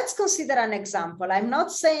 So let's consider an example. I'm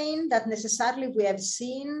not saying that necessarily we have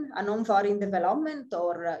seen a non-boring development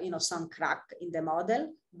or some crack in the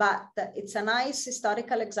model, but it's a nice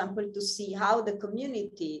historical example to see how the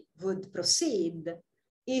community would proceed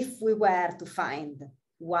if we were to find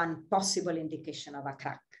one possible indication of a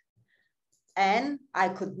crack. And I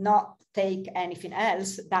could not take anything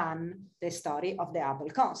else than the story of the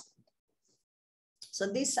Hubble constant. So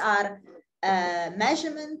these are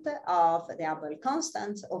measurement of the Hubble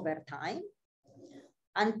constants over time.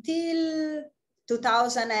 Until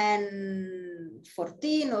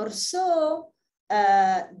 2014 or so,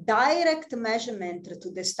 direct measurement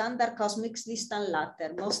to the standard cosmic distance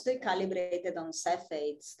ladder, mostly calibrated on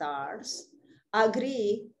Cepheid stars,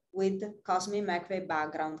 agree with cosmic microwave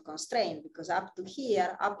background constraint, because up to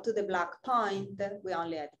here, up to the black point, we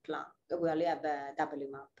only have a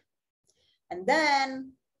W map. And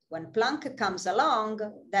then when Planck comes along,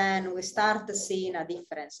 then we start seeing a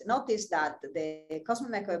difference. Notice that the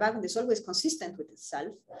cosmic microwave background is always consistent with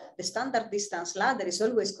itself. The standard distance ladder is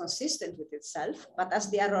always consistent with itself, but as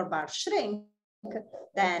the error bar shrink,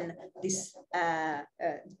 then these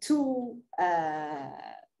two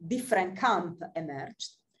different camps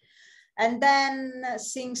emerged. And then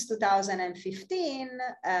since 2015,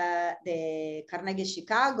 the Carnegie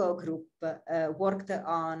Chicago group worked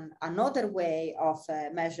on another way of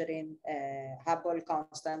measuring Hubble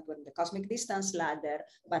constant with the cosmic distance ladder,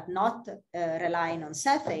 but not relying on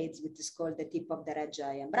Cepheids, which is called the tip of the red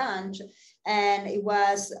giant branch. And it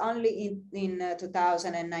was only in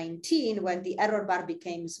 2019 when the error bar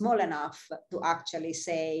became small enough to actually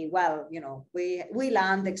say, well, you know, we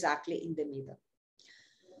land exactly in the middle.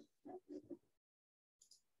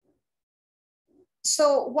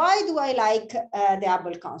 So why do I like the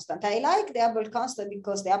Hubble constant? I like the Hubble constant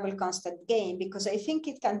because the Hubble constant gain, because I think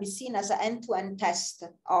it can be seen as an end-to-end test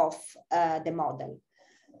of the model.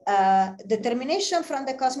 Determination from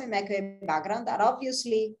the cosmic microwave background are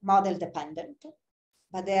obviously model dependent,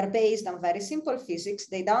 but they are based on very simple physics.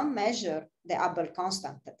 They don't measure the Hubble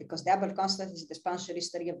constant because the Hubble constant is the expansion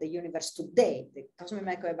history of the universe today. The cosmic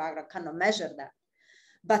microwave background cannot measure that.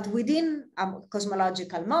 But within a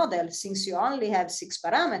cosmological model, since you only have 6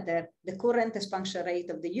 parameters, the current expansion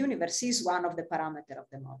rate of the universe is one of the parameters of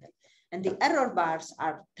the model. And the error bars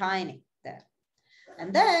are tiny there.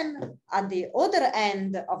 And then at the other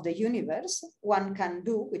end of the universe, one can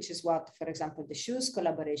do, which is what, for example, the Shoes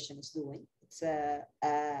collaboration is doing. It's a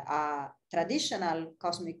traditional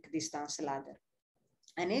cosmic distance ladder.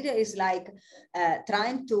 And it is like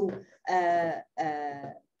trying to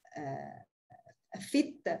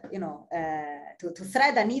fit, you know, to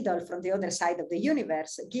thread a needle from the other side of the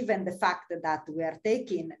universe, given the fact that we are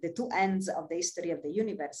taking the two ends of the history of the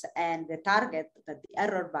universe and the target that the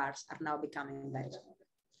error bars are now becoming very small.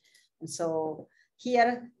 And so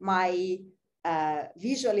here, my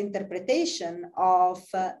visual interpretation of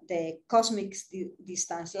the cosmic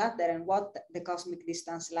distance ladder and what the cosmic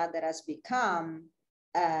distance ladder has become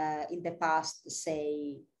in the past,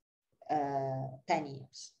 say, 10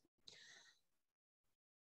 years.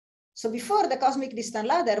 So before, the cosmic distance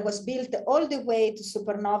ladder was built all the way to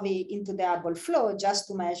supernovae into the Hubble flow just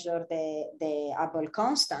to measure the Hubble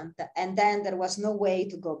constant. And then there was no way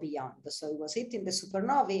to go beyond. So it was hitting the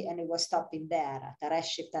supernovae and it was stopping there at a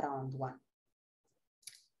redshift around 1.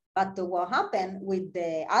 But what happened with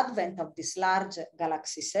the advent of this large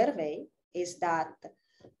galaxy survey is that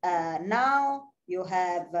now you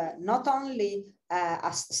have not only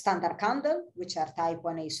a standard candle, which are type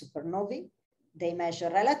 1a supernovae. They measure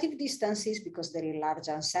relative distances because there is large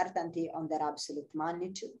uncertainty on their absolute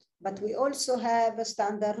magnitude. But we also have a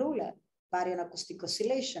standard ruler, baryon acoustic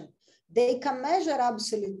oscillation. They can measure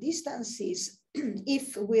absolute distances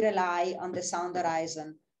if we rely on the sound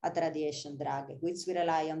horizon at radiation drag, which we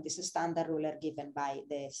rely on this standard ruler given by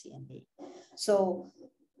the CMB. So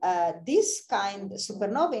this kind of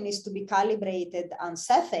supernovae needs to be calibrated on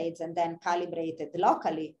Cepheids and then calibrated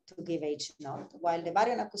locally to give H0, while the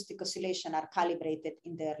baryon acoustic oscillation are calibrated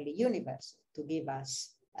in the early universe to give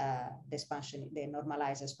us the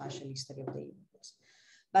normalized expansion history of the universe.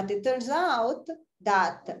 But it turns out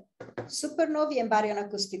that supernovae and baryon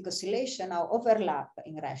acoustic oscillation now overlap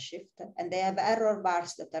in redshift, and they have error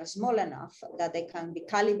bars that are small enough that they can be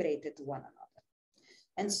calibrated to one another.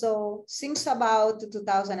 And so since about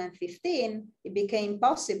 2015, it became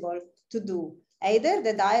possible to do either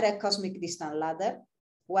the direct cosmic distance ladder,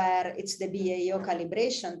 where it's the BAO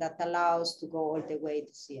calibration that allows to go all the way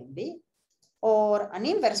to CMB, or an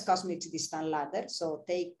inverse cosmic distance ladder. So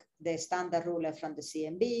take the standard ruler from the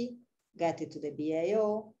CMB, get it to the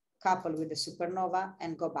BAO, couple with the supernova,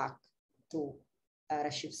 and go back to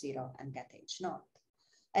redshift 0 and get H0.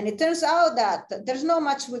 And it turns out that there's no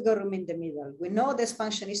much wiggle room in the middle. We know the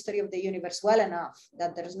expansion history of the universe well enough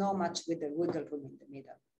that there's no much wiggle room in the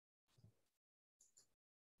middle.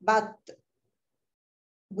 But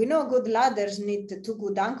we know good ladders need 2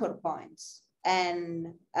 good anchor points.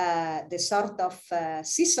 And the sort of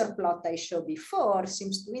scissor plot I showed before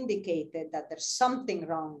seems to indicate that there's something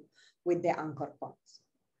wrong with the anchor points.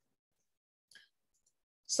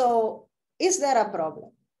 So is there a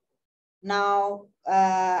problem? Now,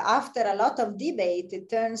 after a lot of debate, it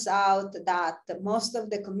turns out that most of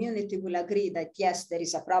the community will agree that yes, there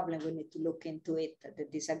is a problem, we need to look into it. The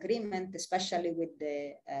disagreement, especially with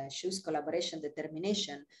the Schuh's collaboration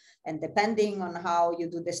determination, and depending on how you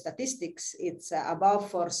do the statistics, it's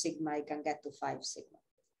above 4 sigma, you can get to 5 sigma.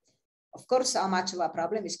 Of course, how much of a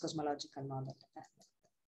problem is cosmological model dependent.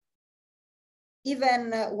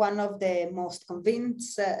 Even one of the most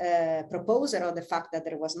convinced proposer of the fact that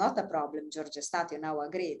there was not a problem, George Statio, now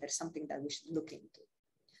agree there's something that we should look into.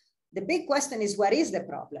 The big question is, where is the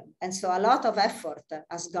problem? And so a lot of effort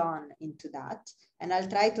has gone into that. And I'll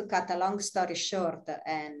try to cut a long story short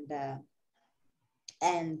and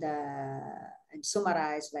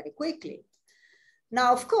summarize very quickly.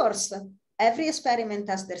 Now, of course, every experiment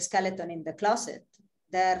has their skeleton in the closet.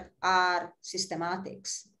 There are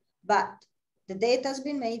systematics, but the data has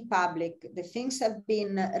been made public. The things have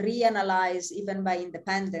been reanalyzed even by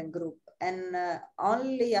independent group, and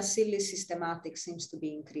only a silly systematic seems to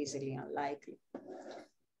be increasingly unlikely.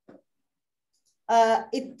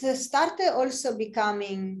 It started also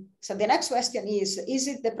becoming, so the next question is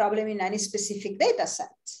it the problem in any specific data set?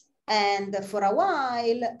 And for a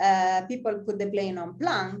while, people put the blame on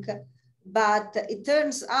Planck, but it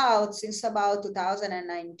turns out since about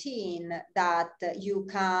 2019 that you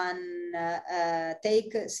can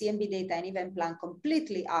take CMB data and even Planck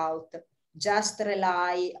completely out, just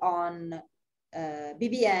rely on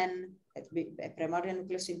BBN, primordial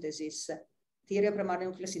nucleosynthesis, theory of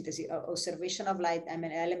primordial nucleosynthesis, observation of light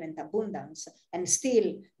element abundance, and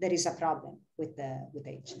still there is a problem with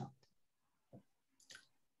H0.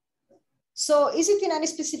 So is it in any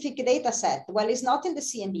specific data set? Well, it's not in the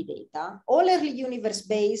CMB data. All early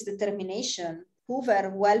universe-based determination hover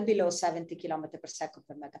well below 70 km per second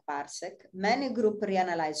per megaparsec. Many groups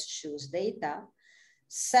reanalyzed Schuh's data.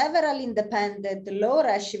 Several independent low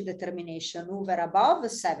redshift determination hover above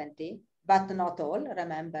 70, but not all.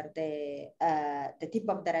 Remember, the tip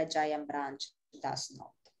of the red giant branch does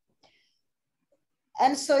not.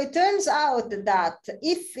 And so it turns out that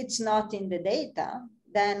if it's not in the data,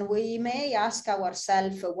 then we may ask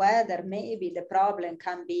ourselves whether maybe the problem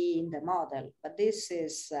can be in the model, but this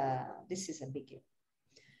is a biggie.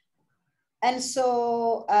 And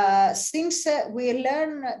so since we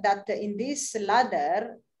learn that in this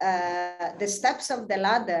ladder, the steps of the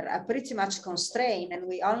ladder are pretty much constrained and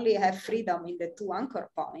we only have freedom in the 2 anchor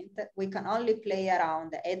points, we can only play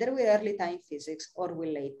around either with early time physics or with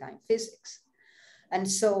late time physics. And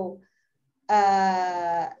so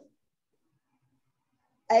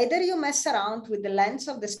either you mess around with the length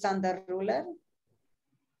of the standard ruler,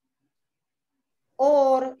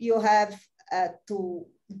 or you have to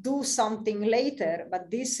do something later, but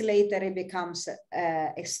this later it becomes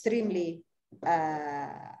extremely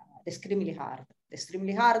hard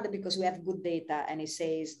because we have good data, and it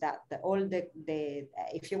says that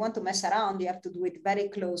if you want to mess around, you have to do it very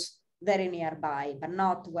close, very nearby, but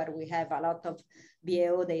not where we have a lot of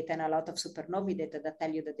BAO data and a lot of supernovae data that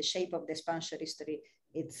tell you that the shape of the expansion history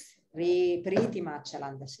it's pretty much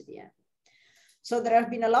along the LCDM. So there have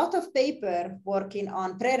been a lot of paper working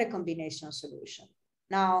on pre-recombination solution.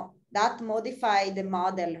 Now that modified the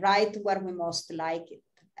model right where we most like it.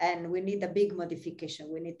 And we need a big modification.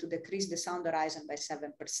 We need to decrease the sound horizon by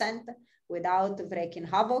 7% without breaking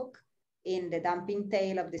havoc in the damping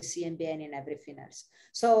tail of the CMB and in everything else.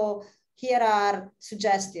 So here are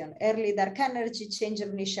suggestions: early dark energy, change of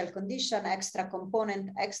initial condition, extra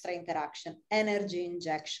component, extra interaction, energy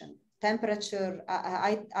injection, temperature,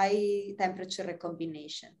 high temperature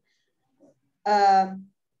recombination.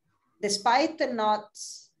 Despite not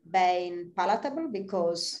being palatable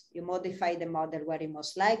because you modify the model where you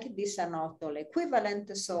most like it, these are not all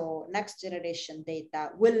equivalent. So next generation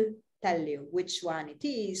data will tell you which one it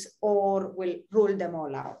is or will rule them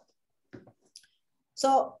all out.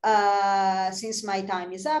 So since my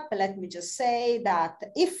time is up, let me just say that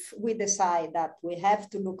if we decide that we have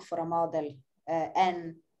to look for a model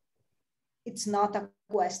and it's not a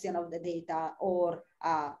question of the data or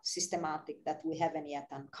a systematic that we haven't yet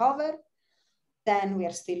uncovered, then we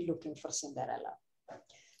are still looking for Cinderella.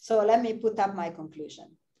 So let me put up my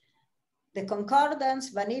conclusion. The concordance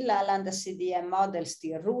vanilla and the LCDM model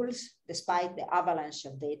still rules despite the avalanche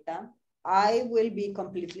of data. I will be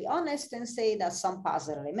completely honest and say that some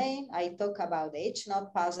puzzles remain. I talk about the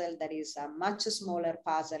H0 puzzle. There is a much smaller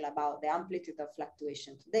puzzle about the amplitude of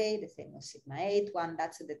fluctuation today, the famous sigma 8 one,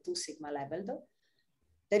 that's the 2 sigma level though.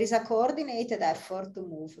 There is a coordinated effort to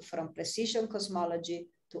move from precision cosmology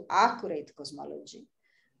to accurate cosmology.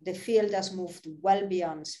 The field has moved well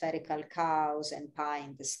beyond spherical cows and pie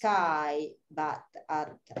in the sky, but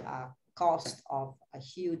at a cost of a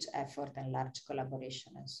huge effort and large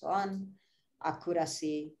collaboration and so on.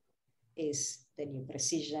 Accuracy is the new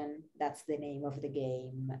precision. That's the name of the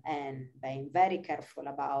game. And being very careful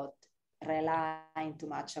about relying too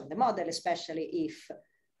much on the model, especially if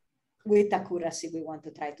with accuracy we want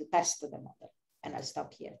to try to test the model. And I'll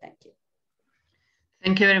stop here. Thank you.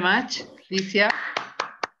 Thank you very much, Licia.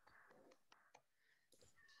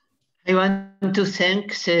 I want to thank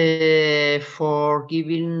for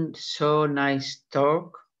giving so nice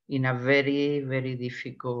talk in a very, very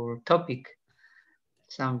difficult topic.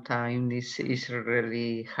 Sometimes it's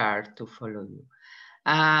really hard to follow you.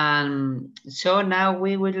 So now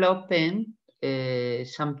we will open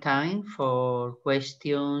some time for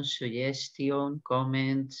questions, suggestions,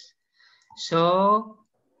 comments. So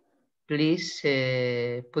please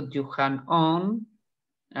put your hand on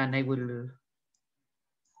and I will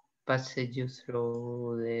pass you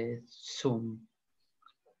through the Zoom.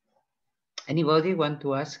 Anybody want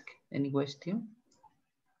to ask any question?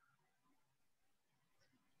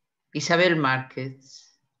 Isabel Marquez.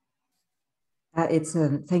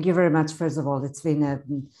 Thank you very much. First of all, it's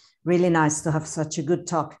been really nice to have such a good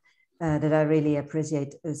talk that I really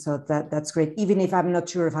appreciate. So that's great. Even if I'm not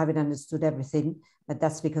sure if I haven't understood everything, but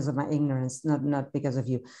that's because of my ignorance, not because of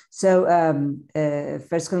you. So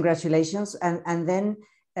first, congratulations, and then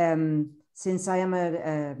since I am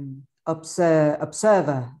an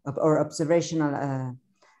observer or observational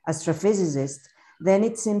astrophysicist, then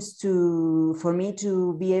it seems for me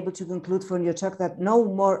to be able to conclude from your talk that no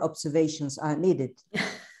more observations are needed,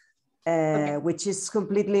 okay. Which is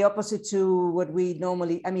completely opposite to what we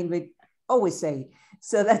normally, we always say.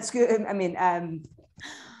 So that's good.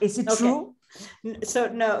 Is it true? So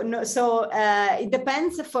no. So it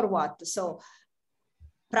depends for what. So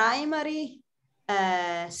primary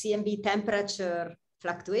CMB temperature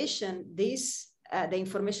fluctuation, the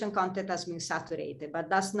information content has been saturated, but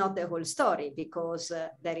that's not the whole story, because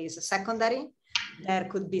there is a secondary, there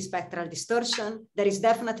could be spectral distortion, there is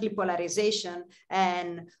definitely polarization,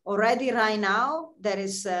 and already right now there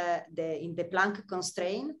is in the Planck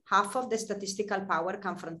constraint, half of the statistical power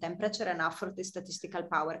come from temperature and half of the statistical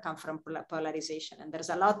power come from polarization, and there's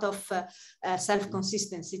a lot of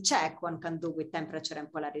self-consistency check one can do with temperature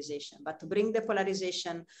and polarization. But to bring the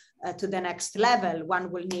polarization to the next level,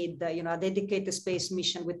 one will need a dedicated space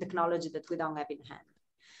mission with technology that we don't have in hand.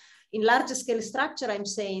 In large scale structure, I'm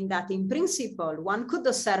saying that in principle, one could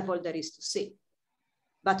observe all there is to see,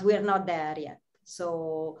 but we're not there yet.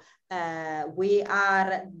 So we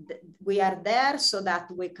are there so that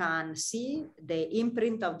we can see the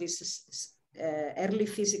imprint of this early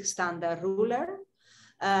physics standard ruler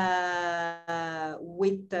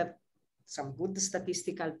with some good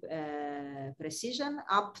statistical precision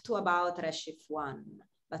up to about redshift 1.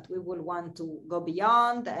 But we will want to go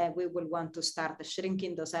beyond, and we will want to start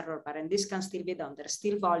shrinking those error bars, and this can still be done. There's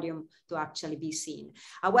still volume to actually be seen.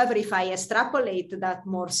 However, if I extrapolate that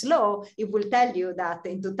more slow, it will tell you that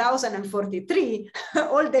in 2043,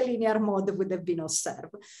 all the linear mode would have been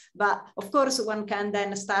observed. But of course, one can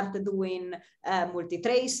then start doing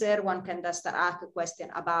multi-tracer, one can just ask a question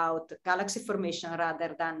about galaxy formation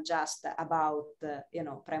rather than just about,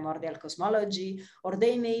 primordial cosmology, or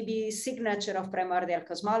they may be signature of primordial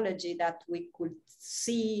cosmology that we could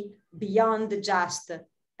see beyond just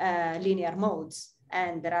linear modes.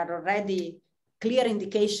 And there are already clear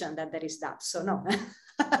indication that there is that. So no,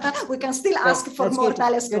 we can still ask for more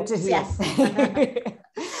telescopes. Yes.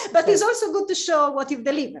 But it's also good to show what you've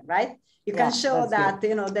delivered, right? You can show that,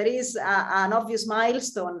 there is an obvious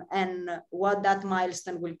milestone and what that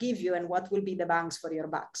milestone will give you and what will be the bangs for your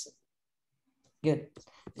bucks. Good.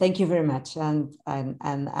 Thank you very much. And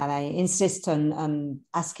I insist on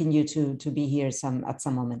asking you to be here at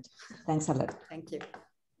some moment. Thanks a lot. Thank you.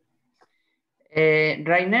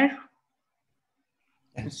 Rainer?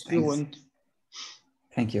 Yes,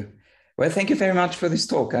 thank you. Well, thank you very much for this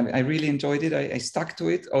talk. I really enjoyed it. I stuck to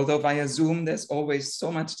it. Although via Zoom, there's always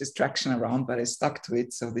so much distraction around, but I stuck to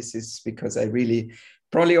it. So this is because I really,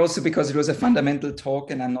 probably also because it was a fundamental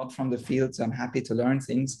talk and I'm not from the field, so I'm happy to learn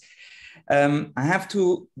things. I have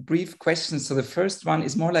two brief questions. So the first one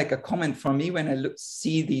is more like a comment for me when I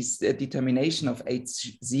see these determination of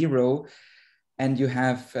H0, and you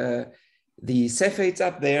have the Cepheids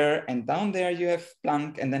up there, and down there you have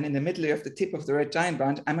Planck, and then in the middle you have the tip of the red giant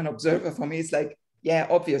branch. I'm an observer. For me, it's like, yeah,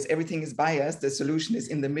 obvious, everything is biased. The solution is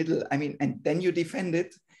in the middle. And then you defend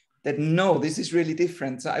it that no, this is really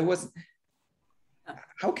different. So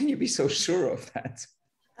how can you be so sure of that?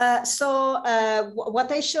 What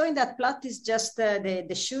I show in that plot is just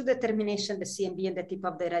the shoe determination, the CMB and the tip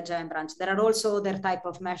of the red giant branch. There are also other type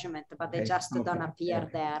of measurement, but they just don't appear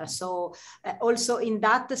there. So also in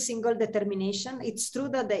that single determination, it's true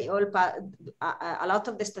that they all a lot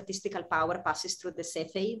of the statistical power passes through the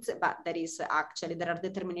Cepheids, but there are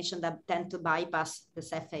determinations that tend to bypass the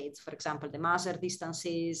Cepheids. For example, the Maser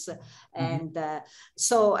distances and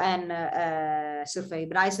surface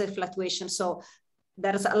Bryce fluctuation. So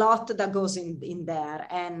there's a lot that goes in there,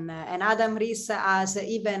 and Adam Rees has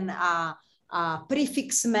even a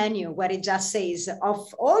prefix menu where it just says,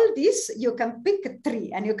 of all this, you can pick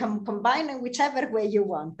 3 and you can combine in whichever way you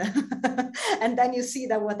want. And then you see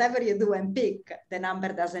that whatever you do and pick, the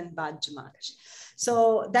number doesn't budge much.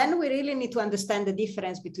 So then we really need to understand the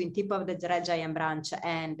difference between tip of the red giant branch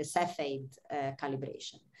and the Cepheid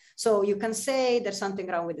calibration. So you can say there's something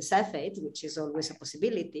wrong with the Cepheid, which is always a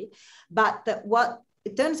possibility, but what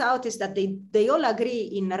it turns out is that they all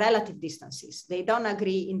agree in relative distances. They don't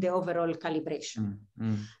agree in the overall calibration.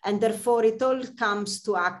 And therefore it all comes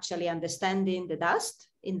to actually understanding the dust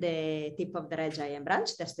in the tip of the red giant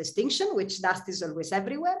branch. That's distinction, which dust is always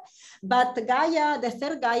everywhere. But Gaia, the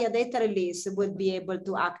third Gaia data release would be able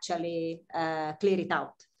to actually clear it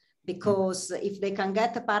out. Because if they can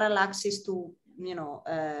get a parallaxes to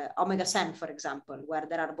omega Cen, for example, where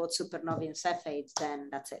there are both supernovae and Cepheids, then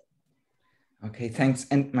that's it. Okay, thanks.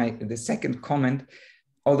 And the second comment,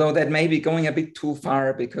 although that may be going a bit too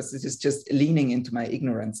far because this is just leaning into my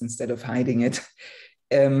ignorance instead of hiding it.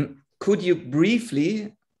 Could you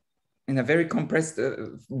briefly, in a very compressed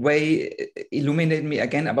way, illuminate me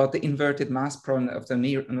again about the inverted mass problem of the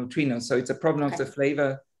neutrino? So it's a problem of the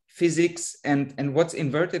flavor physics and what's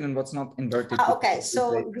inverted and what's not inverted. Okay,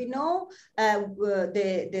 so we know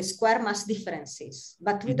the square mass differences,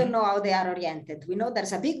 but we don't know how they are oriented. We know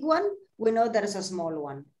there's a big one, we know there's a small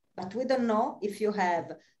one, but we don't know if you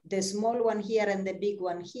have the small one here and the big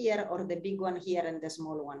one here, or the big one here and the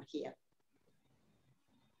small one here.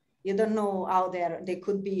 You don't know how they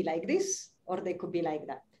could be like this, or they could be like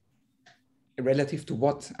that. Relative to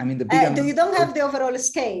what? I mean, the bigger you don't have the overall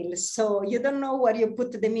scale, so you don't know where you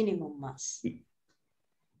put the minimum mass.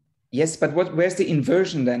 Yes, but where's the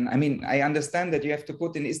inversion then? I mean, I understand that you have to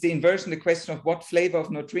put in, is the inversion the question of what flavor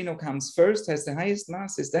of neutrino comes first, has the highest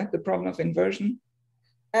mass? Is that the problem of inversion?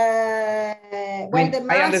 Well, the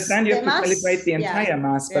mass, I understand you have to calibrate the entire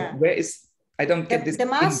mass, but where is, I don't get this. The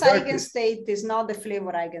mass eigenstate is not the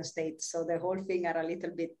flavor eigenstate, so the whole thing are a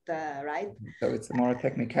little bit, right? So it's more a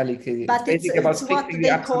technicality. But it's what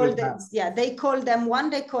they call they call them, one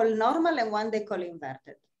they call normal and one they call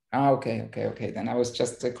inverted. Okay. Then I was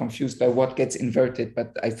just confused by what gets inverted,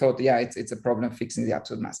 but I thought, it's a problem fixing the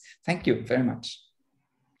absolute mass. Thank you very much.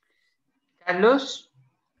 Carlos?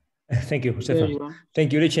 Thank you, Josefa.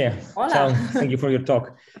 Thank you, Licia. Hola. Thank you for your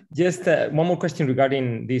talk. Just one more question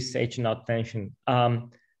regarding this H0 tension.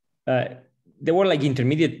 They were like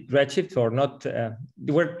intermediate redshift or not?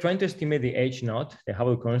 They were trying to estimate the H0, the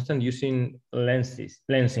Hubble constant, using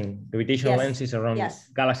lensing, gravitational lenses around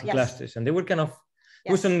galaxy clusters. And they were kind of,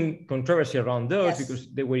 there was some controversy around those because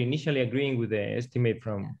they were initially agreeing with the estimate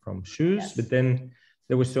from Schuss, but then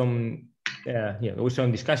there was some there was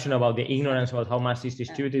some discussion about the ignorance about how mass is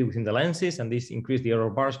distributed within the lenses, and this increased the error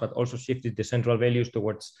bars, but also shifted the central values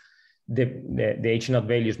towards the H0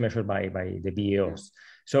 values measured by the BAOs.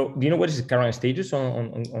 So do you know what is the current status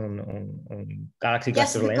on galaxy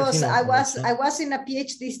cluster lensing? Yes, because I was in a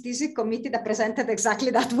PhD thesis committee that presented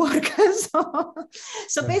exactly that work.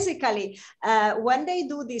 so basically, when they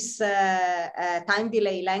do this time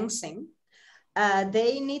delay lensing,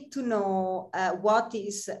 they need to know what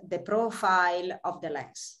is the profile of the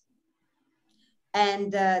lens.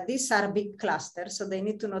 And these are big clusters, so they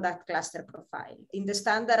need to know that cluster profile. In the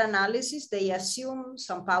standard analysis, they assume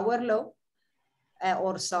some power law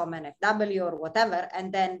or some NFW or whatever,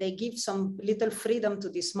 and then they give some little freedom to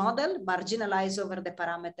this model, marginalize over the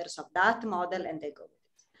parameters of that model, and they go with it.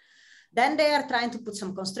 Then they are trying to put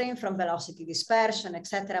some constraint from velocity dispersion,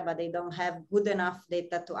 etc., but they don't have good enough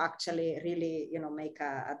data to actually really, make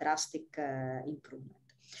a drastic improvement.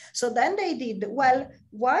 So then they did, well,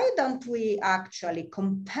 why don't we actually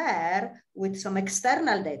compare with some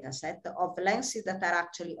external data set of lenses that are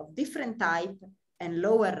actually of different type and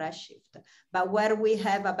lower redshift, but where we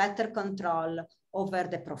have a better control over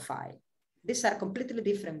the profile. These are completely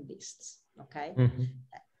different beasts, okay?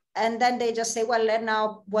 And then they just say, well,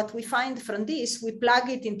 now what we find from this, we plug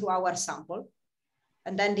it into our sample,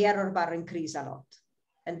 and then the error bar increase a lot.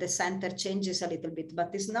 And the center changes a little bit,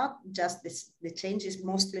 but it's not just this, the change is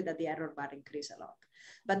mostly that the error bar increase a lot.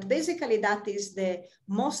 But basically that is the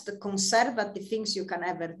most conservative things you can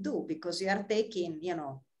ever do, because you are taking, you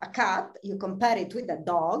know, a cat, you compare it with a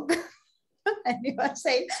dog, and you are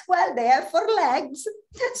saying, well, they have 4 legs,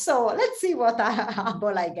 so let's see what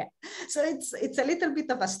ball I get. So it's a little bit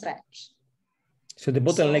of a stretch. So the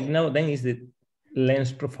bottleneck now then is the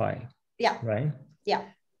lens profile. Yeah. Right? Yeah.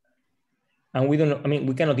 And we don't know, I mean,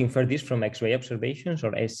 we cannot infer this from X-ray observations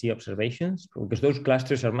or SC observations, because those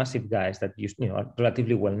clusters are massive guys that you know are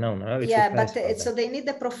relatively well known. Right? Yeah, but so they need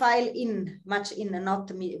the profile much in,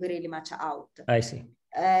 not really much out. I see.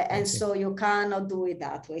 And so you cannot do it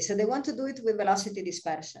that way. So they want to do it with velocity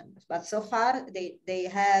dispersion, but so far they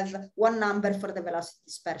have one number for the velocity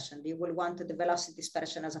dispersion. They will want the velocity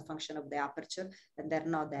dispersion as a function of the aperture, and they're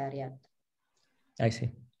not there yet. I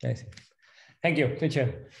see. I see. Thank you,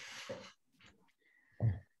 teacher.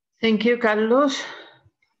 Thank you, Carlos.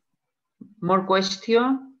 More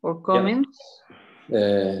questions or comments?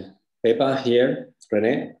 Pepa here,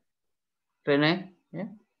 Rene. Rene, yeah.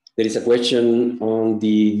 There is a question on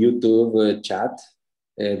the YouTube chat.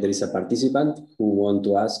 There is a participant who wants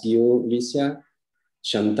to ask you, Licia.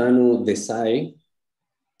 Shantanu Desai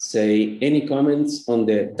say, any comments on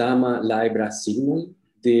the Dama Libra signal?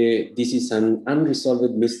 This is an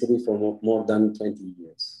unresolved mystery for more than 20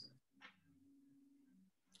 years.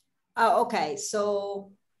 Okay,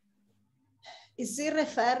 so is he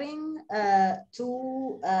referring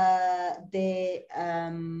to the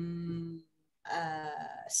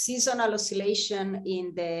seasonal oscillation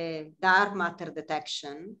in the dark matter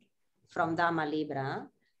detection from Dama Libra,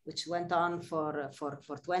 which went on for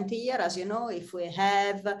 20 years? As you know, if we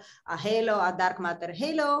have a halo, a dark matter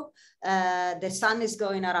halo, the sun is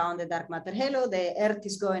going around the dark matter halo, the earth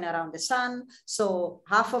is going around the sun. So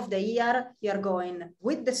half of the year you're going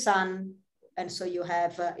with the sun, and so you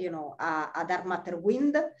have, you know, a dark matter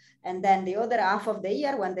wind. And then the other half of the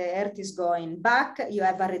year, when the earth is going back, you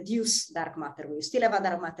have a reduced dark matter wind. You still have a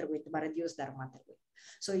dark matter wind, but reduced dark matter wind.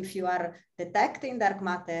 So if you are detecting dark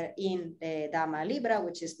matter in the Dama Libra,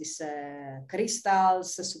 which is this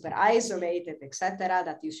crystals, super isolated, etc.,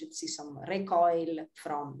 that you should see some recoil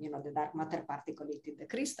from, you know, the dark matter particle in the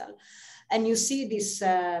crystal, and you see this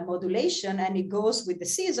modulation, and it goes with the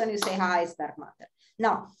season, you say, hi, it's dark matter.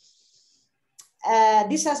 Now,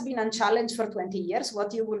 this has been unchallenged for 20 years.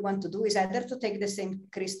 What you will want to do is either to take the same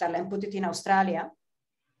crystal and put it in Australia,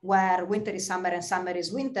 where winter is summer and summer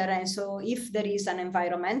is winter. And so if there is an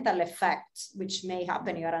environmental effect, which may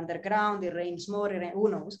happen, you're underground, it rains more, who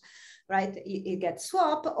knows, right? It gets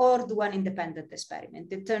swapped, or do an independent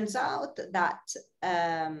experiment. It turns out that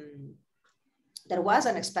there was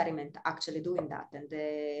an experiment actually doing that. And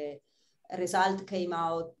the result came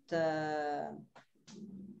out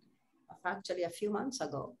actually a few months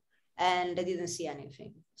ago, and they didn't see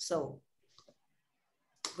anything. So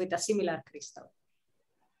with a similar crystal.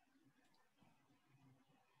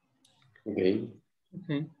 Okay.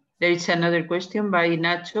 Okay. There is another question by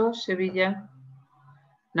Nacho Sevilla.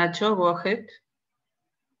 Nacho, go ahead.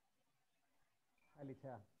 Hi,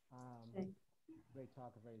 Licia. Great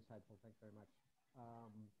talk, very insightful. Thanks very much.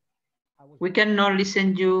 We cannot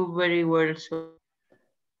listen you very well, so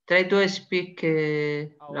try to speak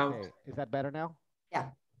loud. Okay. Is that better now? Yeah.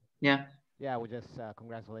 Yeah. Yeah, we're just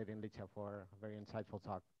congratulating Licia for a very insightful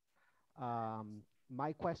talk.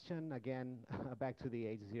 My question, again, back to the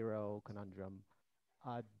H0 conundrum.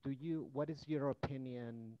 What is your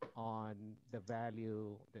opinion on the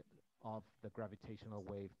value of the gravitational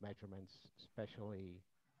wave measurements, especially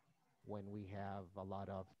when we have a lot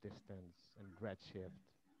of distance and redshift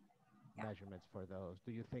measurements for those?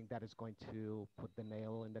 Do you think that is going to put the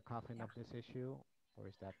nail in the coffin of this issue, or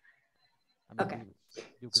is that? I mean, okay.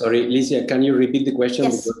 Sorry, Licia, can you repeat the question?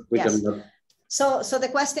 Yes. Yes. Cannot... So the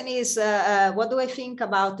question is, what do I think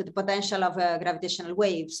about the potential of gravitational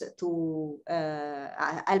waves to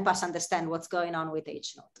help us understand what's going on with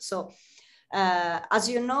H naught? So as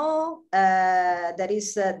you know, there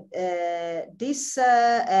is this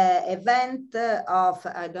event of,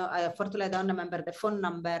 unfortunately I don't remember the phone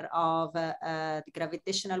number of the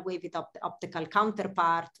gravitational wave with optical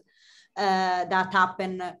counterpart that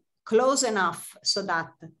happened close enough so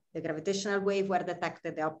that the gravitational wave were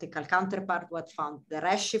detected, the optical counterpart was found, the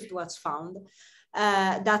redshift was found,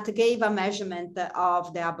 that gave a measurement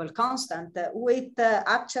of the Hubble constant with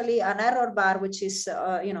actually an error bar, which is,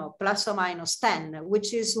 you know, plus or minus 10,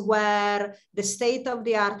 which is where the state of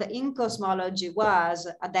the art in cosmology was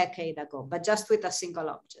a decade ago, but just with a single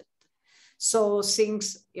object. So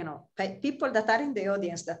things, you know, people that are in the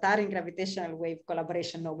audience that are in gravitational wave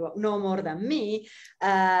collaboration know more than me.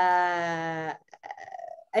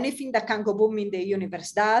 anything that can go boom in the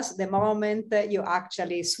universe does. The moment you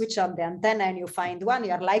actually switch on the antenna and you find one,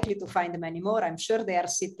 you are likely to find many more. I'm sure they are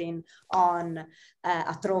sitting on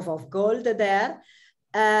a trove of gold there.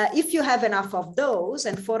 If you have enough of those,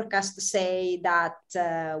 and forecasts say that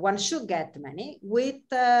one should get many with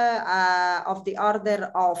of the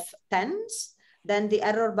order of tens, then the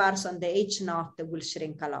error bars on the H0 will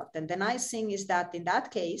shrink a lot. And the nice thing is that in that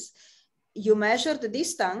case, you measure the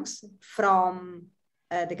distance from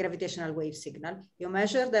the gravitational wave signal, you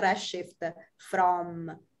measure the redshift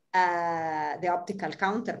from the optical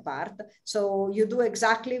counterpart. So you do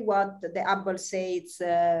exactly what the Hubble says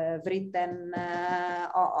written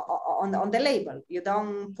on the label. You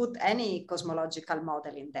don't put any cosmological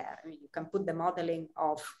model in there. I mean, you can put the modeling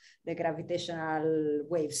of the gravitational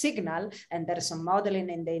wave signal, and there's some modeling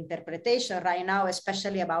in the interpretation right now,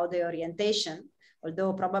 especially about the orientation.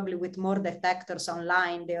 Although probably with more detectors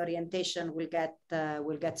online, the orientation will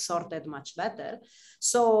get sorted much better.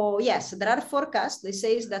 So yes, there are forecasts. They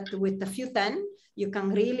say that with a few 10, you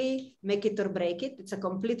can really make it or break it. It's a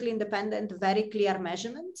completely independent, very clear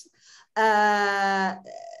measurement. That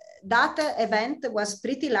event was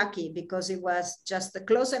pretty lucky because it was just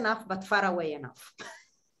close enough, but far away enough.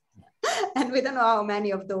 And we don't know how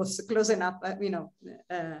many of those close enough,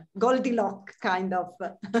 Goldilocks kind of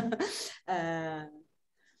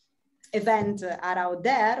event are out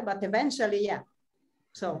there, but eventually, yeah.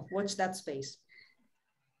 So watch that space.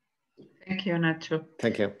 Thank you, Nacho.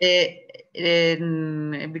 Thank you.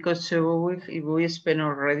 Because we spent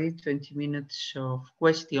already 20 minutes of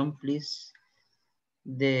question, please.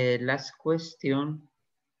 The last question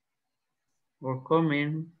or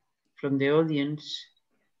comment from the audience.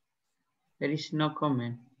 There is no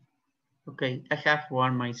comment. Okay, I have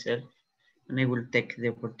one myself, and I will take the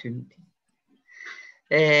opportunity.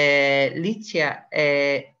 Licia,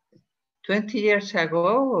 20 years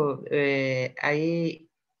ago,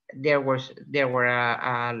 there were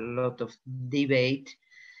a lot of debate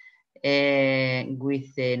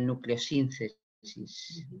with the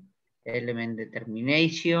nucleosynthesis, element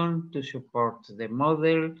determination to support the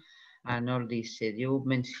model, and all this you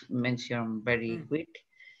mentioned very quick.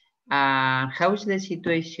 How is the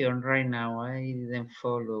situation right now? I didn't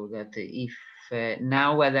follow that. If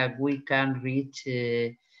now that we can reach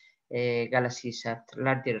galaxies at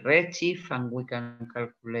larger redshift and we can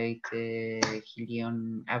calculate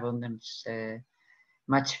helium abundance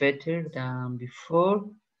much better than before,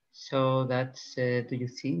 so that's, do you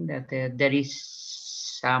think that there is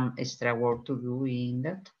some extra work to do in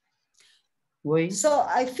that way? So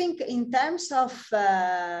I think in terms of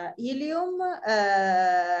helium,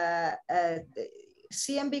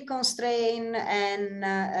 CMB constraint and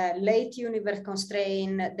late universe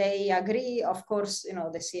constraint, they agree. Of course, you know,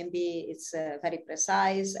 the CMB is very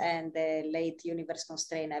precise and the late universe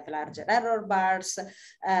constraint have larger error bars,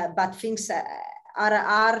 but things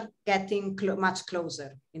are getting much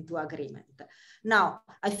closer into agreement. Now,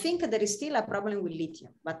 I think there is still a problem with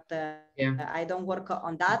lithium, but I don't work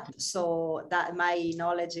on that, so that my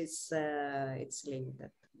knowledge is it's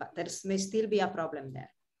limited. But there may still be a problem there.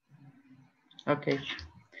 Okay,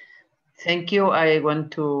 thank you. I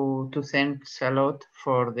want to thank a lot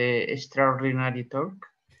for the extraordinary talk.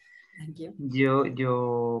 Thank you.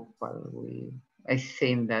 I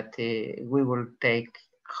think that we will take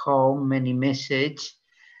home many messages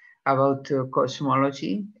about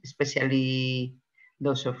cosmology, especially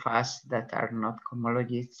those of us that are not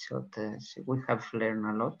cosmologists, so we have learned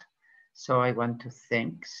a lot. So I want to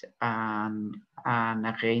thank and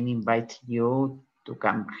again invite you to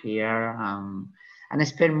come here and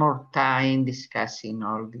spend more time discussing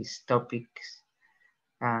all these topics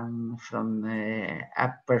from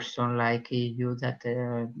a person like you that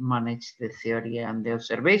manage the theory and the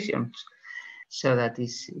observations. So that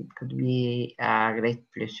it could be a great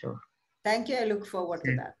pleasure. Thank you. I look forward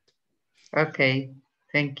to that. Okay.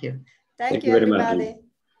 Thank you. Thank you, everybody.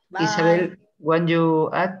 Bye. Isabel,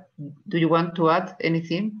 do you want to add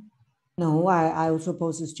anything? No, I also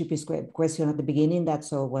posed a stupid question at the beginning.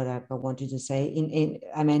 That's all what I wanted to say.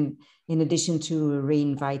 I mean, in addition to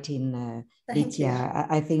re-inviting Licia,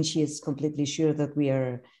 I think she is completely sure that we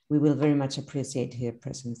will very much appreciate her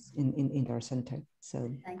presence in our center.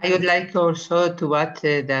 So I would like also to add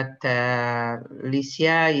that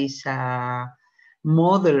Licia is a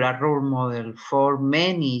role model for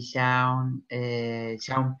many young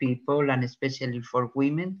people, and especially for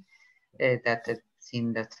women that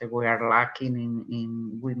think that we are lacking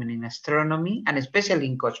in women in astronomy, and especially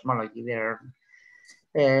in cosmology. There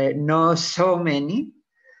are not so many.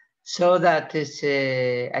 So that is,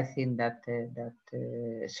 I think that,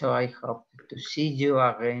 so I hope to see you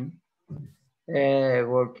again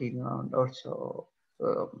working on also.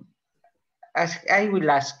 I will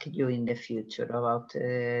ask you in the future about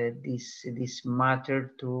this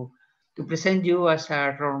matter to present you as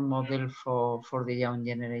a role model for the young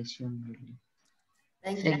generation. Really.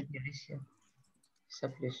 Thank you, Licia. It's a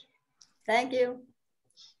pleasure. Thank you.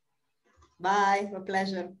 Bye. A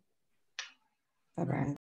pleasure. Bye-bye.